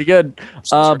 Persona's pretty good.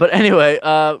 But anyway,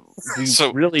 we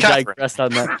So, really Catherine. digressed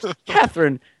on that.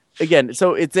 Catherine, again,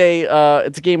 so it's a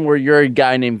game where you're a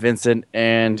guy named Vincent,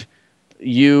 and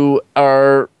you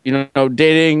are,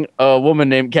 dating a woman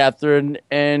named Catherine,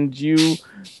 and you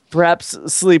perhaps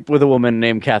sleep with a woman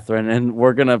named Catherine, and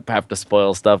we're gonna have to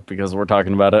spoil stuff because we're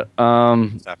talking about it.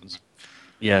 It happens.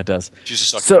 Yeah, it does. She's a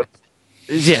sucker. So,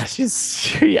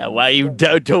 yeah. Why you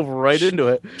dove right into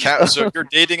it? So you're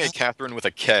dating a Catherine with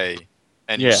a K,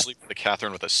 and you sleep with a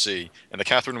Catherine with a C, and the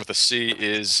Catherine with a C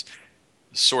is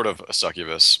sort of a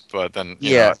succubus, but then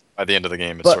by the end of the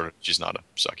game, she's not a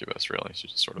succubus really.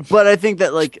 She's just sort of. But I think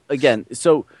that again,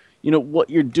 so what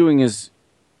you're doing is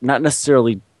not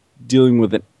necessarily dealing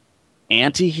with an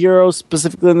anti-hero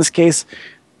specifically in this case,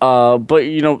 but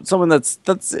someone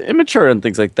that's immature and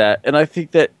things like that. And I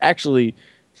think that actually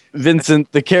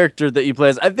Vincent, the character that you play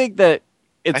as, I think that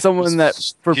it's someone that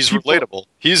he's relatable.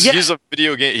 He's a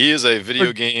video game. He is a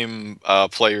video game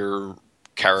player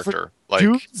character. Like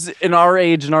dudes in our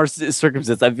age and our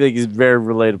circumstance, I feel like he's very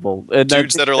relatable. And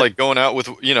dudes that are going out with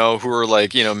who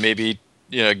are maybe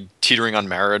teetering on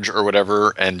marriage or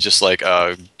whatever, and just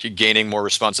gaining more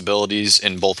responsibilities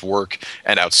in both work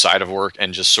and outside of work,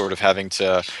 and just sort of having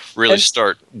to really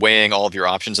start weighing all of your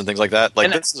options and things like that.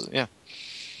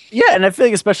 Yeah, and I feel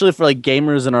like especially for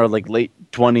gamers in our late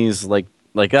 20s,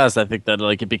 like us, I think that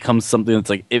it becomes something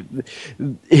that's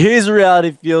his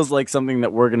reality feels like something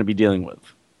that we're going to be dealing with.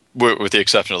 With the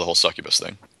exception of the whole succubus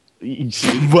thing.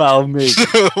 Well, maybe.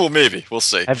 Well, maybe. We'll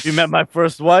see. Have you met my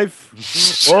first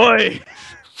wife? Oi!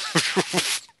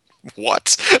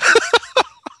 What?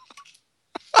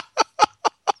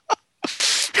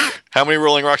 How many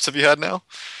Rolling Rocks have you had now?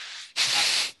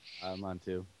 I'm on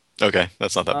 2. Okay,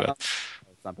 that's not that bad.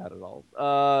 It's not bad at all.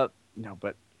 No,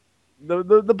 but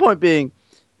the point being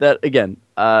that, again,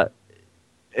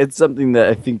 it's something that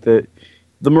I think that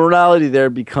the morality there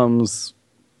becomes...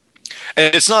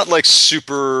 And it's not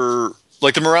super...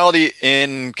 the morality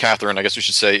in Catherine, I guess we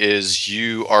should say, is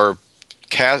you are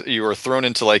thrown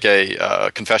into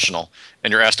a confessional,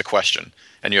 and you're asked a question,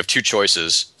 and you have 2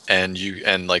 choices, and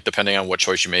depending on what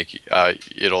choice you make,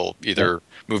 it'll either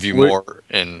move you more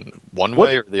in one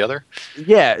way or the other.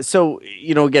 Yeah, so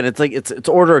again, it's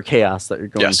order or chaos that you're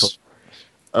going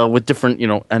to, with different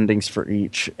endings for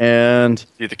each, and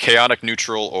either chaotic,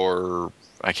 neutral, or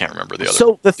I can't remember the other.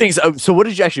 So the things. So what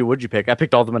did you pick? I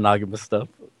picked all the monogamous stuff.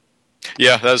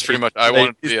 Yeah, that was pretty much. I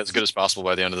wanted to be as good as possible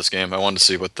by the end of this game. I wanted to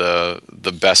see what the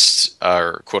best,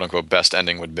 or quote unquote best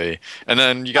ending would be, and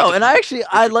then you got. Oh, and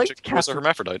I liked Catherine.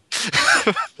 Hermaphrodite.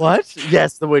 What?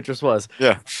 Yes, the waitress was.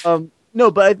 Yeah.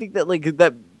 No, but I think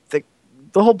that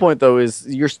the whole point though is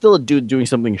you're still a dude doing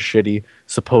something shitty.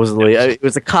 Supposedly, it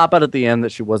was a cop out at the end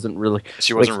that she wasn't really.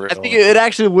 She wasn't real. I think it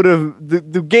actually would have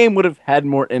the game would have had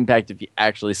more impact if he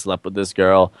actually slept with this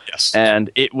girl. Yes. And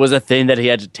it was a thing that he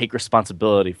had to take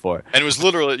responsibility for. And it was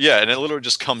literally and it literally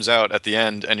just comes out at the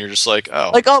end, and you're just like,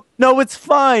 oh. Oh no, it's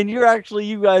fine. You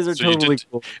guys are totally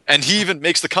cool. And he even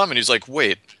makes the comment. He's like,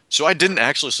 wait. So I didn't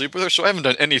actually sleep with her, so I haven't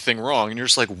done anything wrong. And you're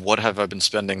just like, what have I been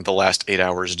spending the last 8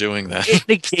 hours doing then? It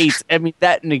negates. I mean,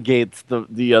 that negates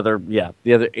the other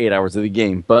 8 hours of the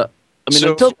game. But I mean,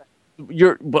 until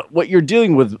what you're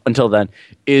dealing with until then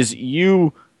is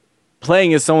you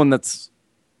playing as someone that's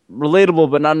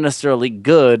relatable but not necessarily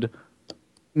good,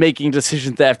 making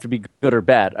decisions that have to be good or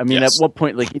bad. I mean, at what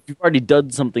point, if you've already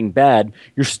done something bad,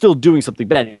 you're still doing something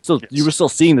bad. You were still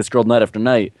seeing this girl night after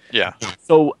night. Yeah.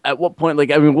 So at what point,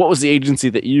 what was the agency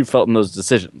that you felt in those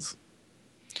decisions?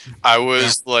 I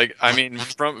was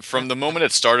from the moment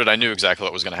it started, I knew exactly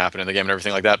what was going to happen in the game and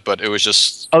everything like that, but it was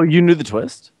just... Oh, you knew the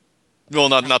twist? Well,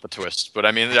 not the twist, but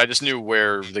I mean, I just knew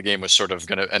where the game was sort of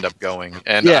going to end up going.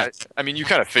 And I mean, you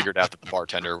kind of figured out that the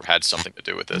bartender had something to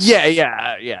do with this. Yeah,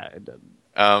 it did.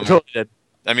 Totally did.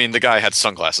 I mean, the guy had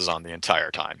sunglasses on the entire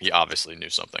time. He obviously knew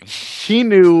something. He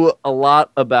knew a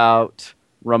lot about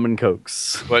rum and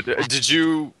cokes. But did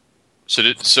you...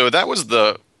 So that was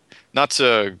the... Not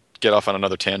to get off on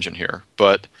another tangent here,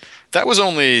 but that was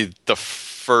only the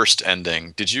first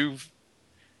ending. Did you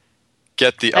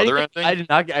get the other ending? I did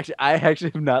not actually. I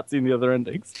actually have not seen the other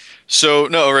endings. So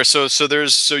no, right.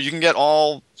 So you can get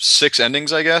all 6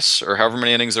 endings, I guess, or however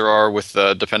many endings there are, with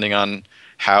depending on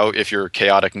if you're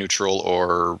chaotic, neutral,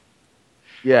 or...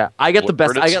 Yeah, I get the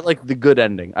best. I get the good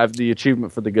ending. I have the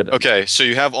achievement for the good ending. Okay, so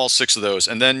you have all 6 of those,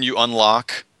 and then you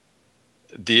unlock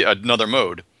another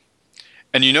mode.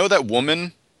 And that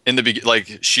woman in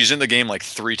the she's in the game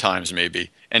 3 times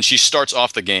maybe, and she starts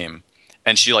off the game,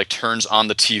 and she turns on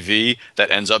the TV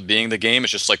that ends up being the game.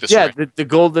 It's just this. Yeah, the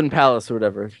Golden Palace or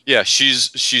whatever. Yeah,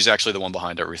 she's actually the one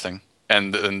behind everything.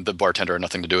 and the bartender had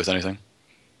nothing to do with anything.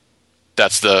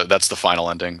 That's the final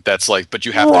ending. That's like, but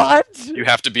you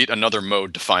have to beat another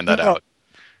mode to find that out.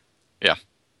 Yeah.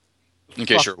 In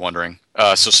case you're wondering.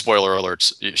 So spoiler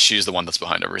alerts, she's the one that's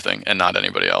behind everything and not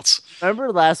anybody else.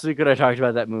 Remember last week when I talked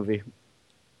about that movie?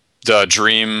 The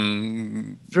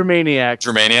Dreamaniac,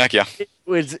 yeah.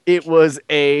 It was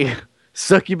a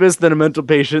succubus, then a mental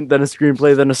patient, then a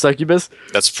screenplay, then a succubus.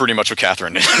 That's pretty much what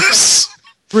Catherine is.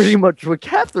 Pretty much what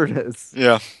Catherine is.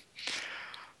 Yeah.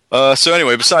 So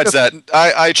anyway, besides that,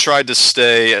 I tried to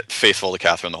stay faithful to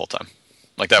Catherine the whole time.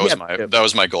 Like that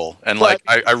was my goal. And like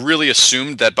I really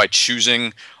assumed that by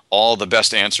choosing all the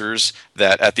best answers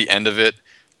that at the end of it,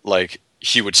 like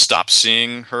he would stop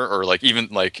seeing her, or like even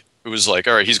like it was like,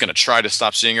 all right, he's gonna try to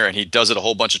stop seeing her, and he does it a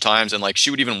whole bunch of times, and like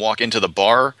she would even walk into the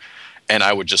bar and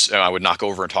I would knock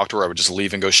over and talk to her, I would just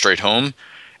leave and go straight home,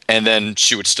 and then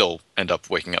she would still end up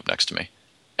waking up next to me.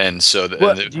 And so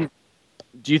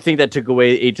do you think that took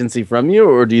away agency from you,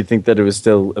 or do you think that it was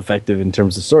still effective in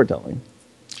terms of storytelling?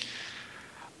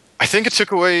 I think it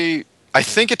took away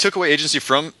agency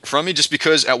from me, just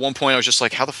because at one point I was just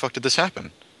like, how the fuck did this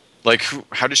happen? Like,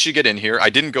 how did she get in here?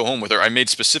 I didn't go home with her. I made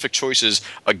specific choices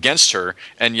against her,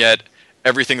 and yet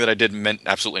everything that I did meant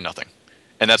absolutely nothing.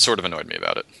 And that sort of annoyed me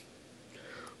about it.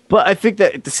 But I think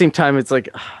that at the same time, it's like,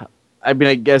 I mean,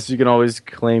 I guess you can always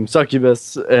claim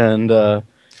succubus and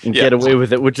get away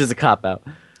with it, which is a cop-out.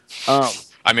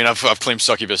 I mean, I've claimed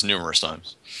succubus numerous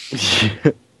times.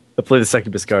 I play the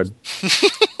succubus card.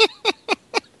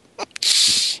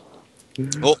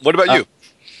 Well, what about you?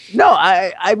 No,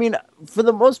 I mean, for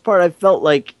the most part, I felt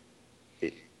like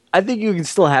I think you can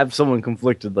still have someone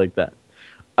conflicted like that.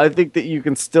 I think that you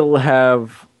can still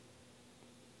have,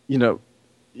 you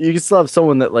can still have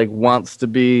someone that like wants to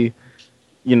be,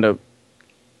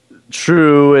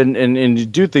 true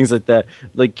and do things like that,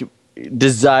 like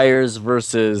desires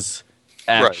versus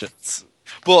actions.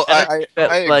 Right. Well,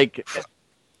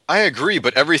 I agree,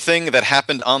 but everything that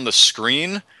happened on the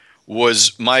screen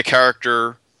was my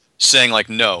character saying like,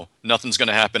 no, nothing's going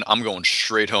to happen. I'm going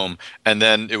straight home. And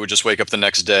then it would just wake up the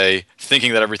next day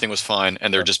thinking that everything was fine,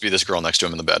 and there'd just be this girl next to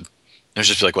him in the bed. And it was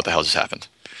just be like, what the hell just happened?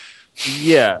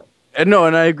 Yeah. And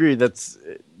I agree.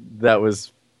 That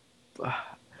was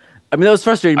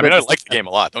frustrating. I mean, I liked the game a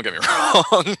lot. Don't get me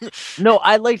wrong. No,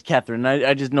 I liked Catherine.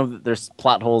 I just know that there's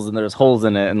plot holes and there's holes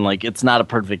in it, and like it's not a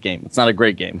perfect game. It's not a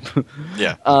great game.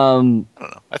 Yeah. I don't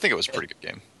know. I think it was a pretty good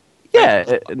game.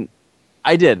 Yeah,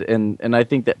 I did, and I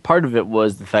think that part of it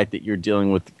was the fact that you're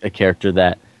dealing with a character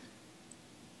that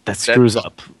screws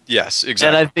up. Yes,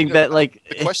 exactly. And I think that like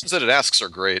the questions that it asks are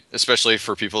great, especially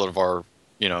for people that are,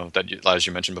 as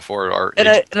you mentioned before, are. And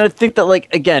I think that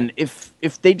like again, if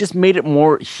they just made it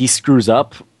more, he screws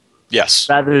up. Yes.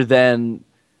 Rather than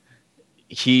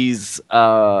he's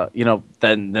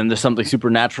then there's something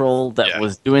supernatural that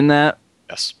was doing that.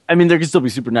 Yes. I mean, there can still be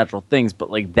supernatural things,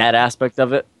 but like that aspect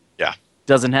of it. Yeah.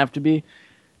 Doesn't have to be,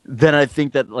 then I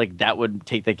think that like that would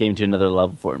take that game to another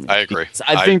level for me. I agree.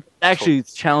 I think actually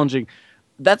it's challenging.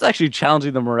 That's actually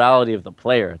challenging the morality of the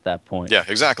player at that point. Yeah,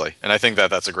 exactly. And I think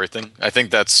that that's a great thing. I think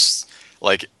that's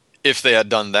like, if they had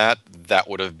done that, that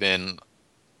would have been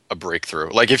a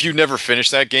breakthrough. Like if you never finished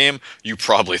that game, you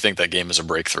probably think that game is a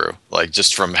breakthrough. Like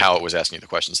just from how it was asking you the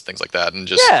questions and things like that, and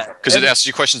just because it asks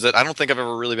you questions that I don't think I've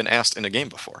ever really been asked in a game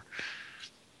before.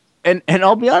 And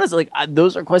I'll be honest, like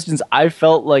those are questions I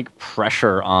felt like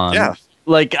pressure on. Yeah.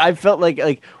 Like I felt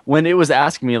like when it was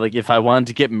asking me like if I wanted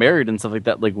to get married and stuff like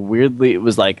that, like weirdly it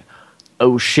was like,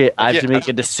 oh shit, I have to make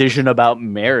a decision about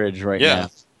marriage right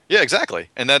now. Yeah, exactly.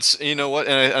 And that's what,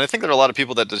 and I think there are a lot of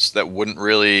people that wouldn't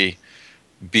really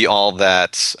be all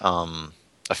that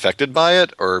affected by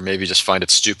it, or maybe just find it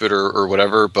stupid or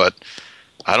whatever. But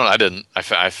I didn't.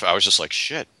 I was just like,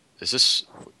 shit, is this?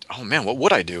 Oh man, what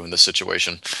would I do in this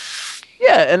situation?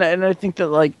 Yeah, and I think that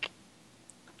like,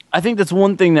 I think that's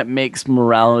one thing that makes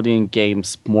morality in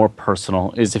games more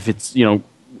personal is if it's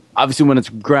obviously when it's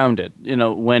grounded,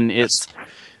 when it's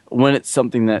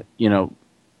something that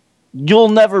you'll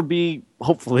never be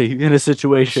hopefully in a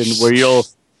situation where you'll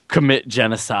commit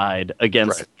genocide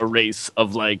against a race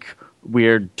of like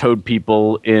weird toad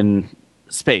people in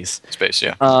space.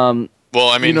 Yeah. Well,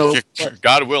 I mean,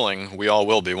 God willing, we all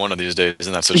will be one of these days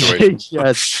in that situation.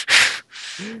 Yes.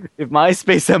 If my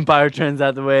space empire turns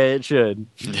out the way it should.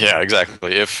 Yeah,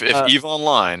 exactly. If EVE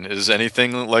Online is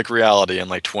anything like reality in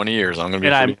like 20 years, I'm going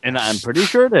to be I'm pretty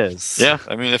sure it is. Yeah,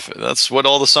 I mean, if that's what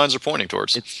all the signs are pointing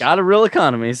towards. It's got a real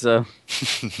economy, so.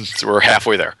 So we're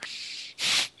halfway there.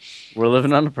 We're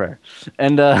living on a prayer.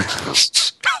 And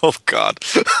oh God.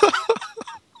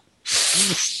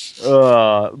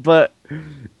 But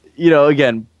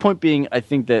again, point being, I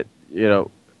think that,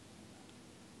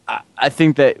 I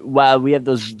think that while we have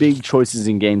those big choices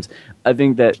in games, I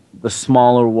think that the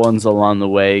smaller ones along the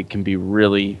way can be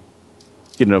really,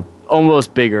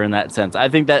 almost bigger in that sense. I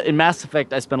think that in Mass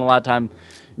Effect, I spent a lot of time,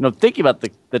 thinking about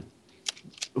the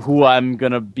who I'm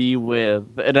gonna be with,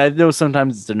 and I know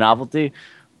sometimes it's a novelty,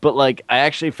 but like I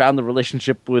actually found the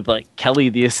relationship with like Kelly,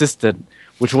 the assistant,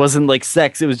 which wasn't like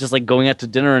sex; it was just like going out to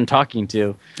dinner and talking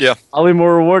to. Yeah, probably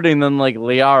more rewarding than like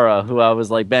Liara, who I was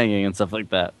like banging and stuff like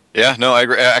that. Yeah, no, I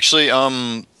agree. Actually,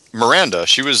 Miranda,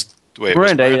 she was. Wait,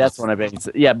 Miranda, yeah, that's the one I banged.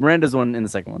 Yeah, Miranda's the one in the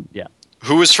second one. Yeah.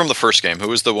 Who was from the first game? Who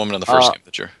was the woman in the first game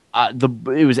that you're?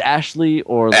 It was Ashley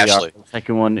or Ashley. Liara. The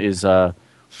second one is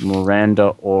Miranda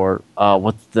or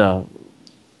what's the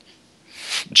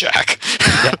Jack.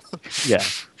 yeah,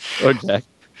 or Jack.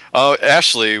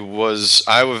 Ashley was.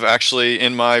 I was actually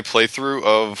in my playthrough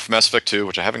of Mass Effect 2,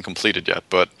 which I haven't completed yet,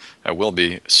 but I will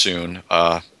be soon.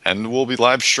 And we'll be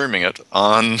live streaming it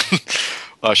on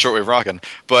Shortwave Rockin'.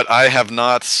 But I have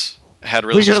not had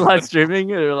really. You're live streaming?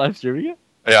 You're live streaming it?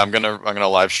 Yeah, I'm gonna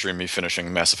live stream me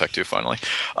finishing Mass Effect 2 finally.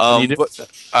 But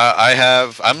I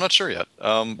have. I'm not sure yet.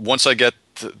 Once I get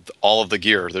all of the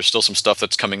gear, there's still some stuff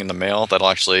that's coming in the mail that'll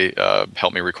actually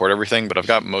help me record everything. But I've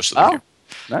got most of the gear.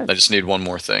 Nice. I just need one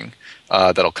more thing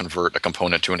that'll convert a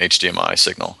component to an HDMI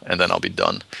signal, and then I'll be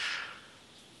done.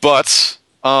 But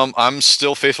I'm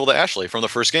still faithful to Ashley from the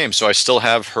first game, so I still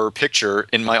have her picture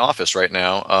in my office right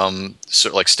now,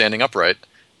 so like standing upright,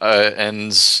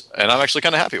 and I'm actually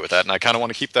kind of happy with that, and I kind of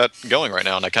want to keep that going right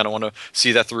now, and I kind of want to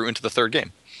see that through into the third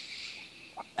game.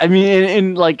 I mean,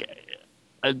 in like,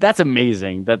 that's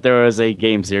amazing that there is a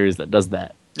game series that does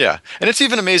that. Yeah, and it's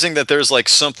even amazing that there's like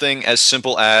something as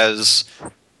simple as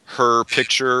her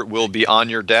picture will be on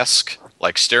your desk,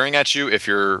 like staring at you if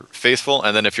you're faithful,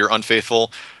 and then if you're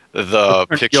unfaithful, the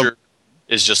picture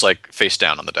is just like face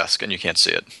down on the desk and you can't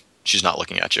see it. She's not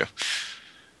looking at you.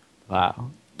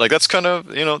 Wow. Like that's kind of,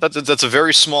 that's a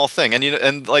very small thing. And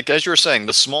and like as you were saying,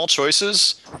 the small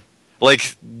choices,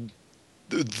 like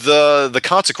the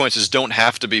consequences don't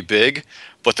have to be big,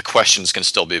 but the questions can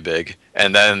still be big.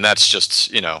 And then that's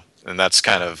just, and that's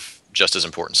kind of just as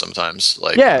important sometimes.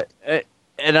 Like yeah,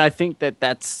 and I think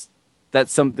that's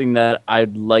something that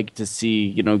I'd like to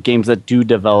see, games that do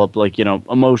develop, like,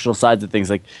 emotional sides of things.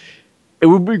 Like, it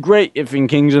would be great if in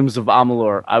Kingdoms of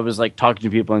Amalur, I was, like, talking to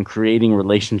people and creating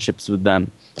relationships with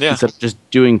them instead of just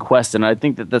doing quests. And I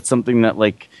think that that's something that,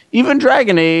 like, even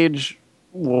Dragon Age,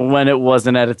 when it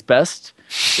wasn't at its best,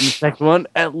 in the second one,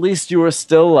 at least you were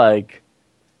still, like,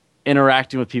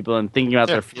 interacting with people and thinking about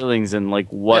their feelings and, like,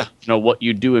 what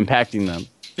you do impacting them.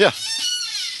 Yeah.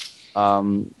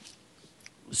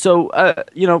 So,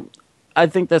 I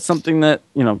think that's something that,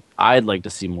 I'd like to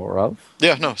see more of.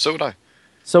 Yeah, no, so would I.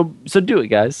 So do it,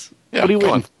 guys. Yeah, what are you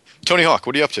come on. Tony Hawk,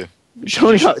 what are you up to?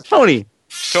 Tony.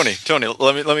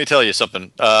 Let me tell you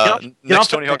something. Next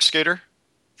Tony Hawk Skater,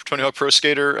 Tony Hawk Pro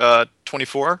Skater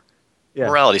 24,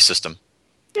 morality system.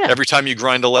 Yeah. Every time you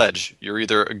grind a ledge, you're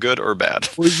either good or bad.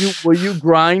 Will you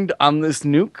grind on this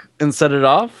nuke and set it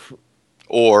off?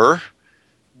 Or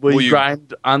will you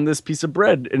grind on this piece of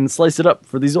bread and slice it up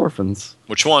for these orphans?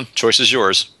 Which one? Choice is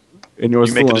yours. And yours.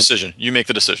 You make the decision. You make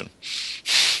the decision.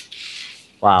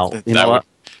 Wow. You know what?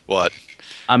 What?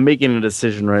 I'm making a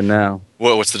decision right now.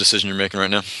 What's the decision you're making right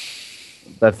now?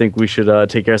 I think we should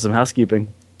take care of some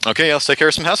housekeeping. Okay, let's take care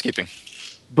of some housekeeping.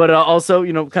 But also,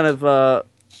 kind of...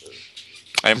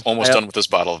 I am almost done with this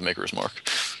bottle of Maker's Mark.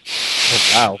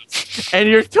 Oh, wow. And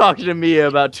you're talking to me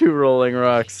about 2 Rolling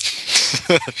Rocks.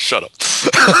 Shut up.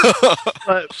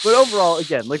 but overall,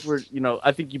 again, like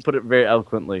I think you put it very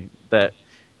eloquently that,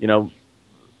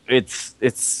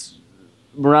 it's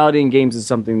morality in games is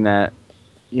something that,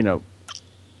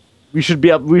 we should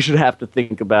have to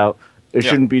think about. There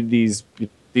shouldn't be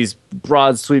these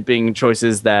broad sweeping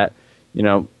choices that,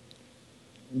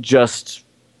 just,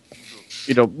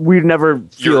 we never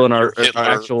feel in our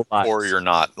actual lives. Or you're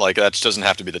not. Like, that doesn't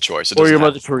have to be the choice. Or your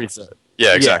Mother Teresa.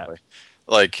 Yeah, exactly. Yeah.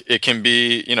 Like, it can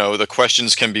be, the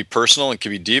questions can be personal and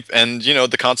can be deep, and,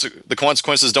 the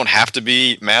consequences don't have to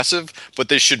be massive, but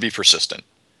they should be persistent.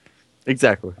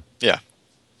 Exactly. Yeah.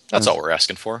 That's all we're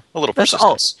asking for. A little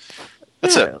persistence.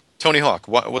 That's it. Tony Hawk,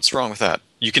 what's wrong with that?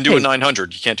 You can do a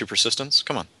 900. You can't do persistence?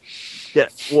 Come on. Yeah.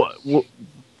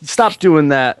 Stop doing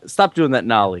that. Stop doing that,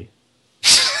 Nolly.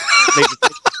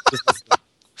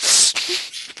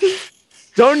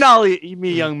 Don't nolly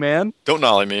me, young man. Don't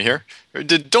nolly me here.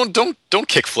 Don't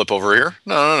kick flip over here.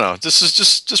 No. This is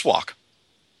just walk.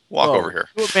 Walk over here.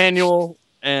 Do a manual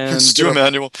and just do a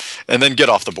manual and then get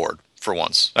off the board for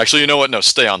once. Actually, you know what? No,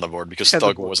 stay on the board because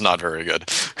Thug was not very good.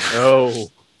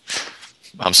 No.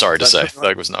 I'm sorry to say,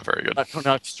 Thug was not very good. Tony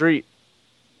Hawk Street.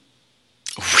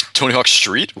 Tony Hawk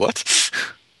Street? What?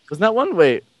 Wasn't that one?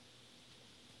 Wait.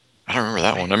 I don't remember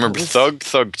that one. I remember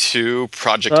Thug 2,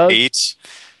 Project 8,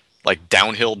 like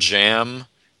Downhill Jam,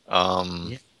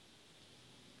 1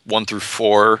 through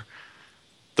 4.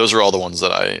 Those are all the ones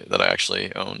that I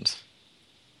actually owned.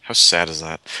 How sad is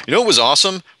that? You know what was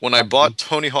awesome? When I bought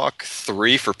Tony Hawk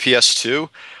 3 for PS2,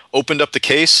 opened up the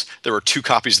case, there were 2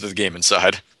 copies of the game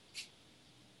inside.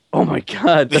 Oh my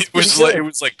god. It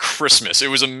was like Christmas. It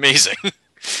was amazing.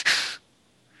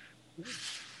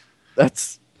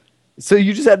 So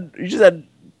you just had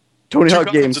Tony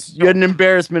Hawk games. You had an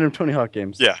embarrassment of Tony Hawk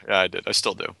games. Yeah, I did. I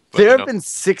still do. But, there have been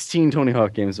 16 Tony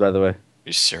Hawk games, by the way. Are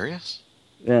you serious?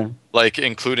 Yeah. Like,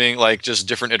 including, like, just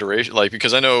different iterations. Like,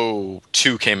 because I know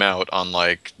 2 came out on,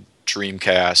 like,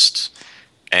 Dreamcast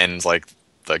and, like,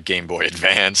 the Game Boy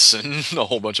Advance and a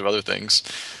whole bunch of other things.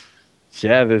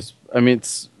 Yeah, do you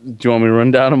want me to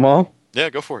run down them all? Yeah,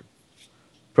 go for it.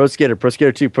 Pro Skater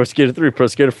 2, Pro Skater 3, Pro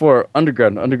Skater 4,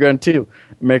 Underground 2,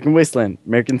 American Wasteland,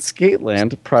 American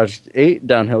Skateland, Project 8,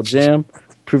 Downhill Jam,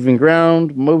 Proving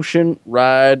Ground, Motion,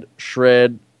 Ride,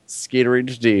 Shred, Skater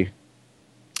HD.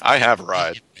 I have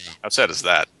Ride. How sad is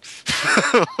that?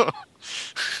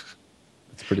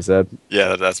 It's pretty sad.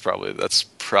 Yeah, that's probably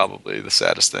the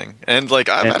saddest thing. And like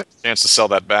I've had a chance to sell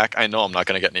that back. I know I'm not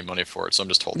going to get any money for it, so I'm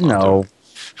just holding on to it.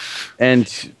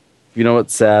 And you know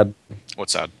what's sad?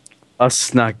 What's sad?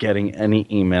 Us not getting any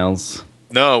emails.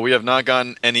 No, we have not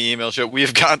gotten any emails yet.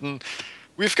 We've gotten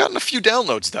a few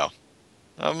downloads though.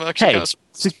 I'm actually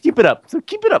so keep it up. Folks.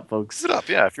 Keep it up,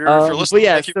 yeah. If you're listening,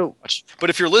 thank you so much.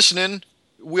 But if you're listening,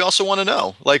 we also want to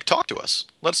know. Like, talk to us.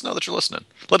 Let us know that you're listening.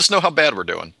 Let us know how bad we're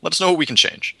doing. Let us know what we can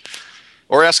change,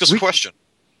 or ask us a question.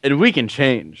 And we can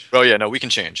change. Oh yeah, no, we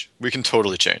can change. We can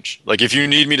totally change. Like, if you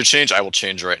need me to change, I will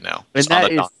change right now. And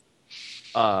that is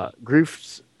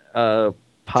Grief's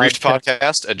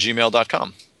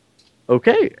griefpodcast@gmail.com.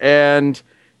 Okay, and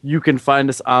you can find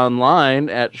us online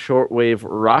at Shortwave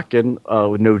Rockin'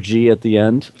 with no G at the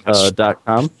end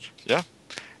 .com. Yeah,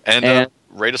 and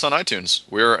rate us on iTunes.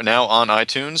 We're now on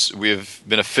iTunes. We're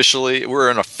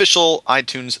an official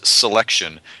iTunes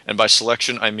selection, and by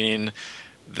selection I mean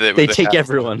they take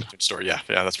everyone. Store. Yeah,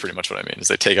 that's pretty much what I mean. Is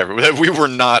they take everyone. We were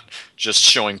not just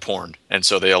showing porn, and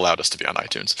so they allowed us to be on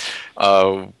iTunes.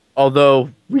 Although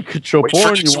we could show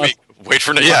porn. Wait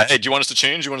for yeah. Hey, do you want us to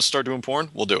change? You want to start doing porn?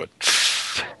 We'll do it.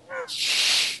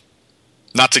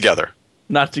 Not together.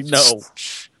 No.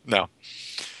 No.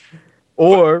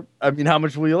 Or how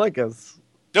much will you like us?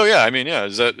 Oh yeah,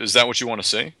 Is that what you want to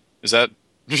see? Is that?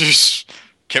 Do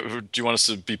you want us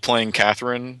to be playing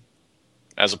Catherine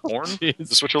as a porn? Is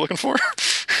this what you're looking for?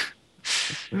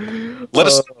 Let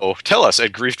us know. Tell us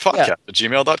at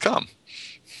griefpodcast@gmail.com.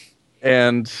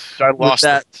 And I lost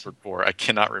that before. I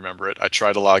cannot remember it. I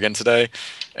tried to log in today,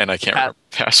 and I can't remember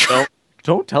the password.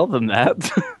 Don't tell them that.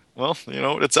 Well,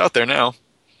 it's out there now.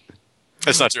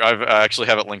 It's not true. I actually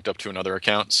have it linked up to another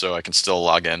account, so I can still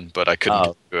log in, but I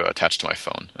couldn't attach to my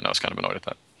phone, and I was kind of annoyed at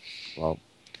that. Well,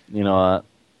 you know what?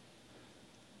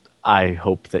 I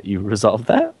hope that you resolve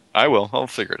that. I will. I'll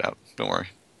figure it out. Don't worry.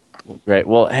 Great.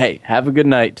 Well, hey, have a good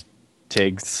night,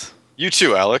 Tiggs. You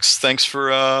too, Alex. Thanks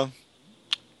for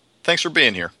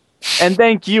being here. And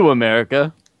thank you,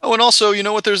 America. Oh, and also, you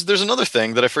know what? There's another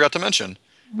thing that I forgot to mention.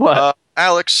 What?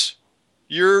 Alex,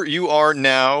 you are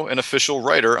now an official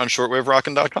writer on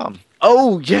shortwaverockin.com.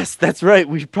 Oh, yes, that's right.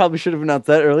 We probably should have announced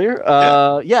that earlier.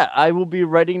 Yeah, I will be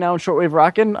writing now on Shortwave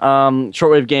Rockin',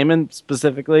 Shortwave Gaming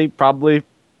specifically, probably.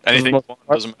 Anything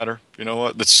doesn't matter. You know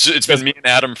what? It's been me and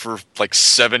Adam for like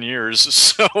 7 years.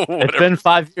 So whatever. It's been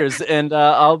 5 years, and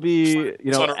I'll be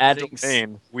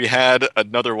adding. We had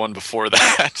another one before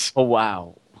that. Oh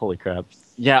wow! Holy crap!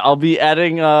 Yeah, I'll be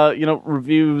adding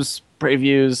reviews,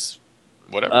 previews,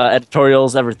 whatever,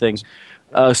 editorials, everything.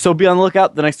 So be on the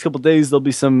lookout. The next couple of days there'll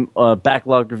be some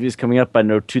backlog reviews coming up. I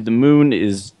know To the Moon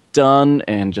is done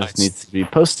and just needs to be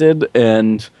posted,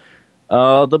 and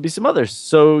there'll be some others.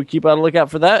 So keep on the lookout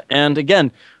for that. And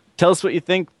again, tell us what you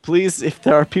think, please. If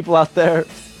there are people out there,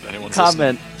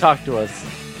 comment, talk to us.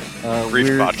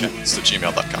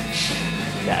 Griefpodcast@gmail.com.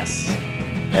 Yes.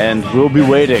 And we'll be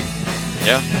waiting.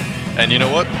 Yeah. And you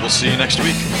know what? We'll see you next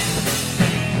week.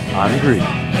 On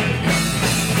Grief.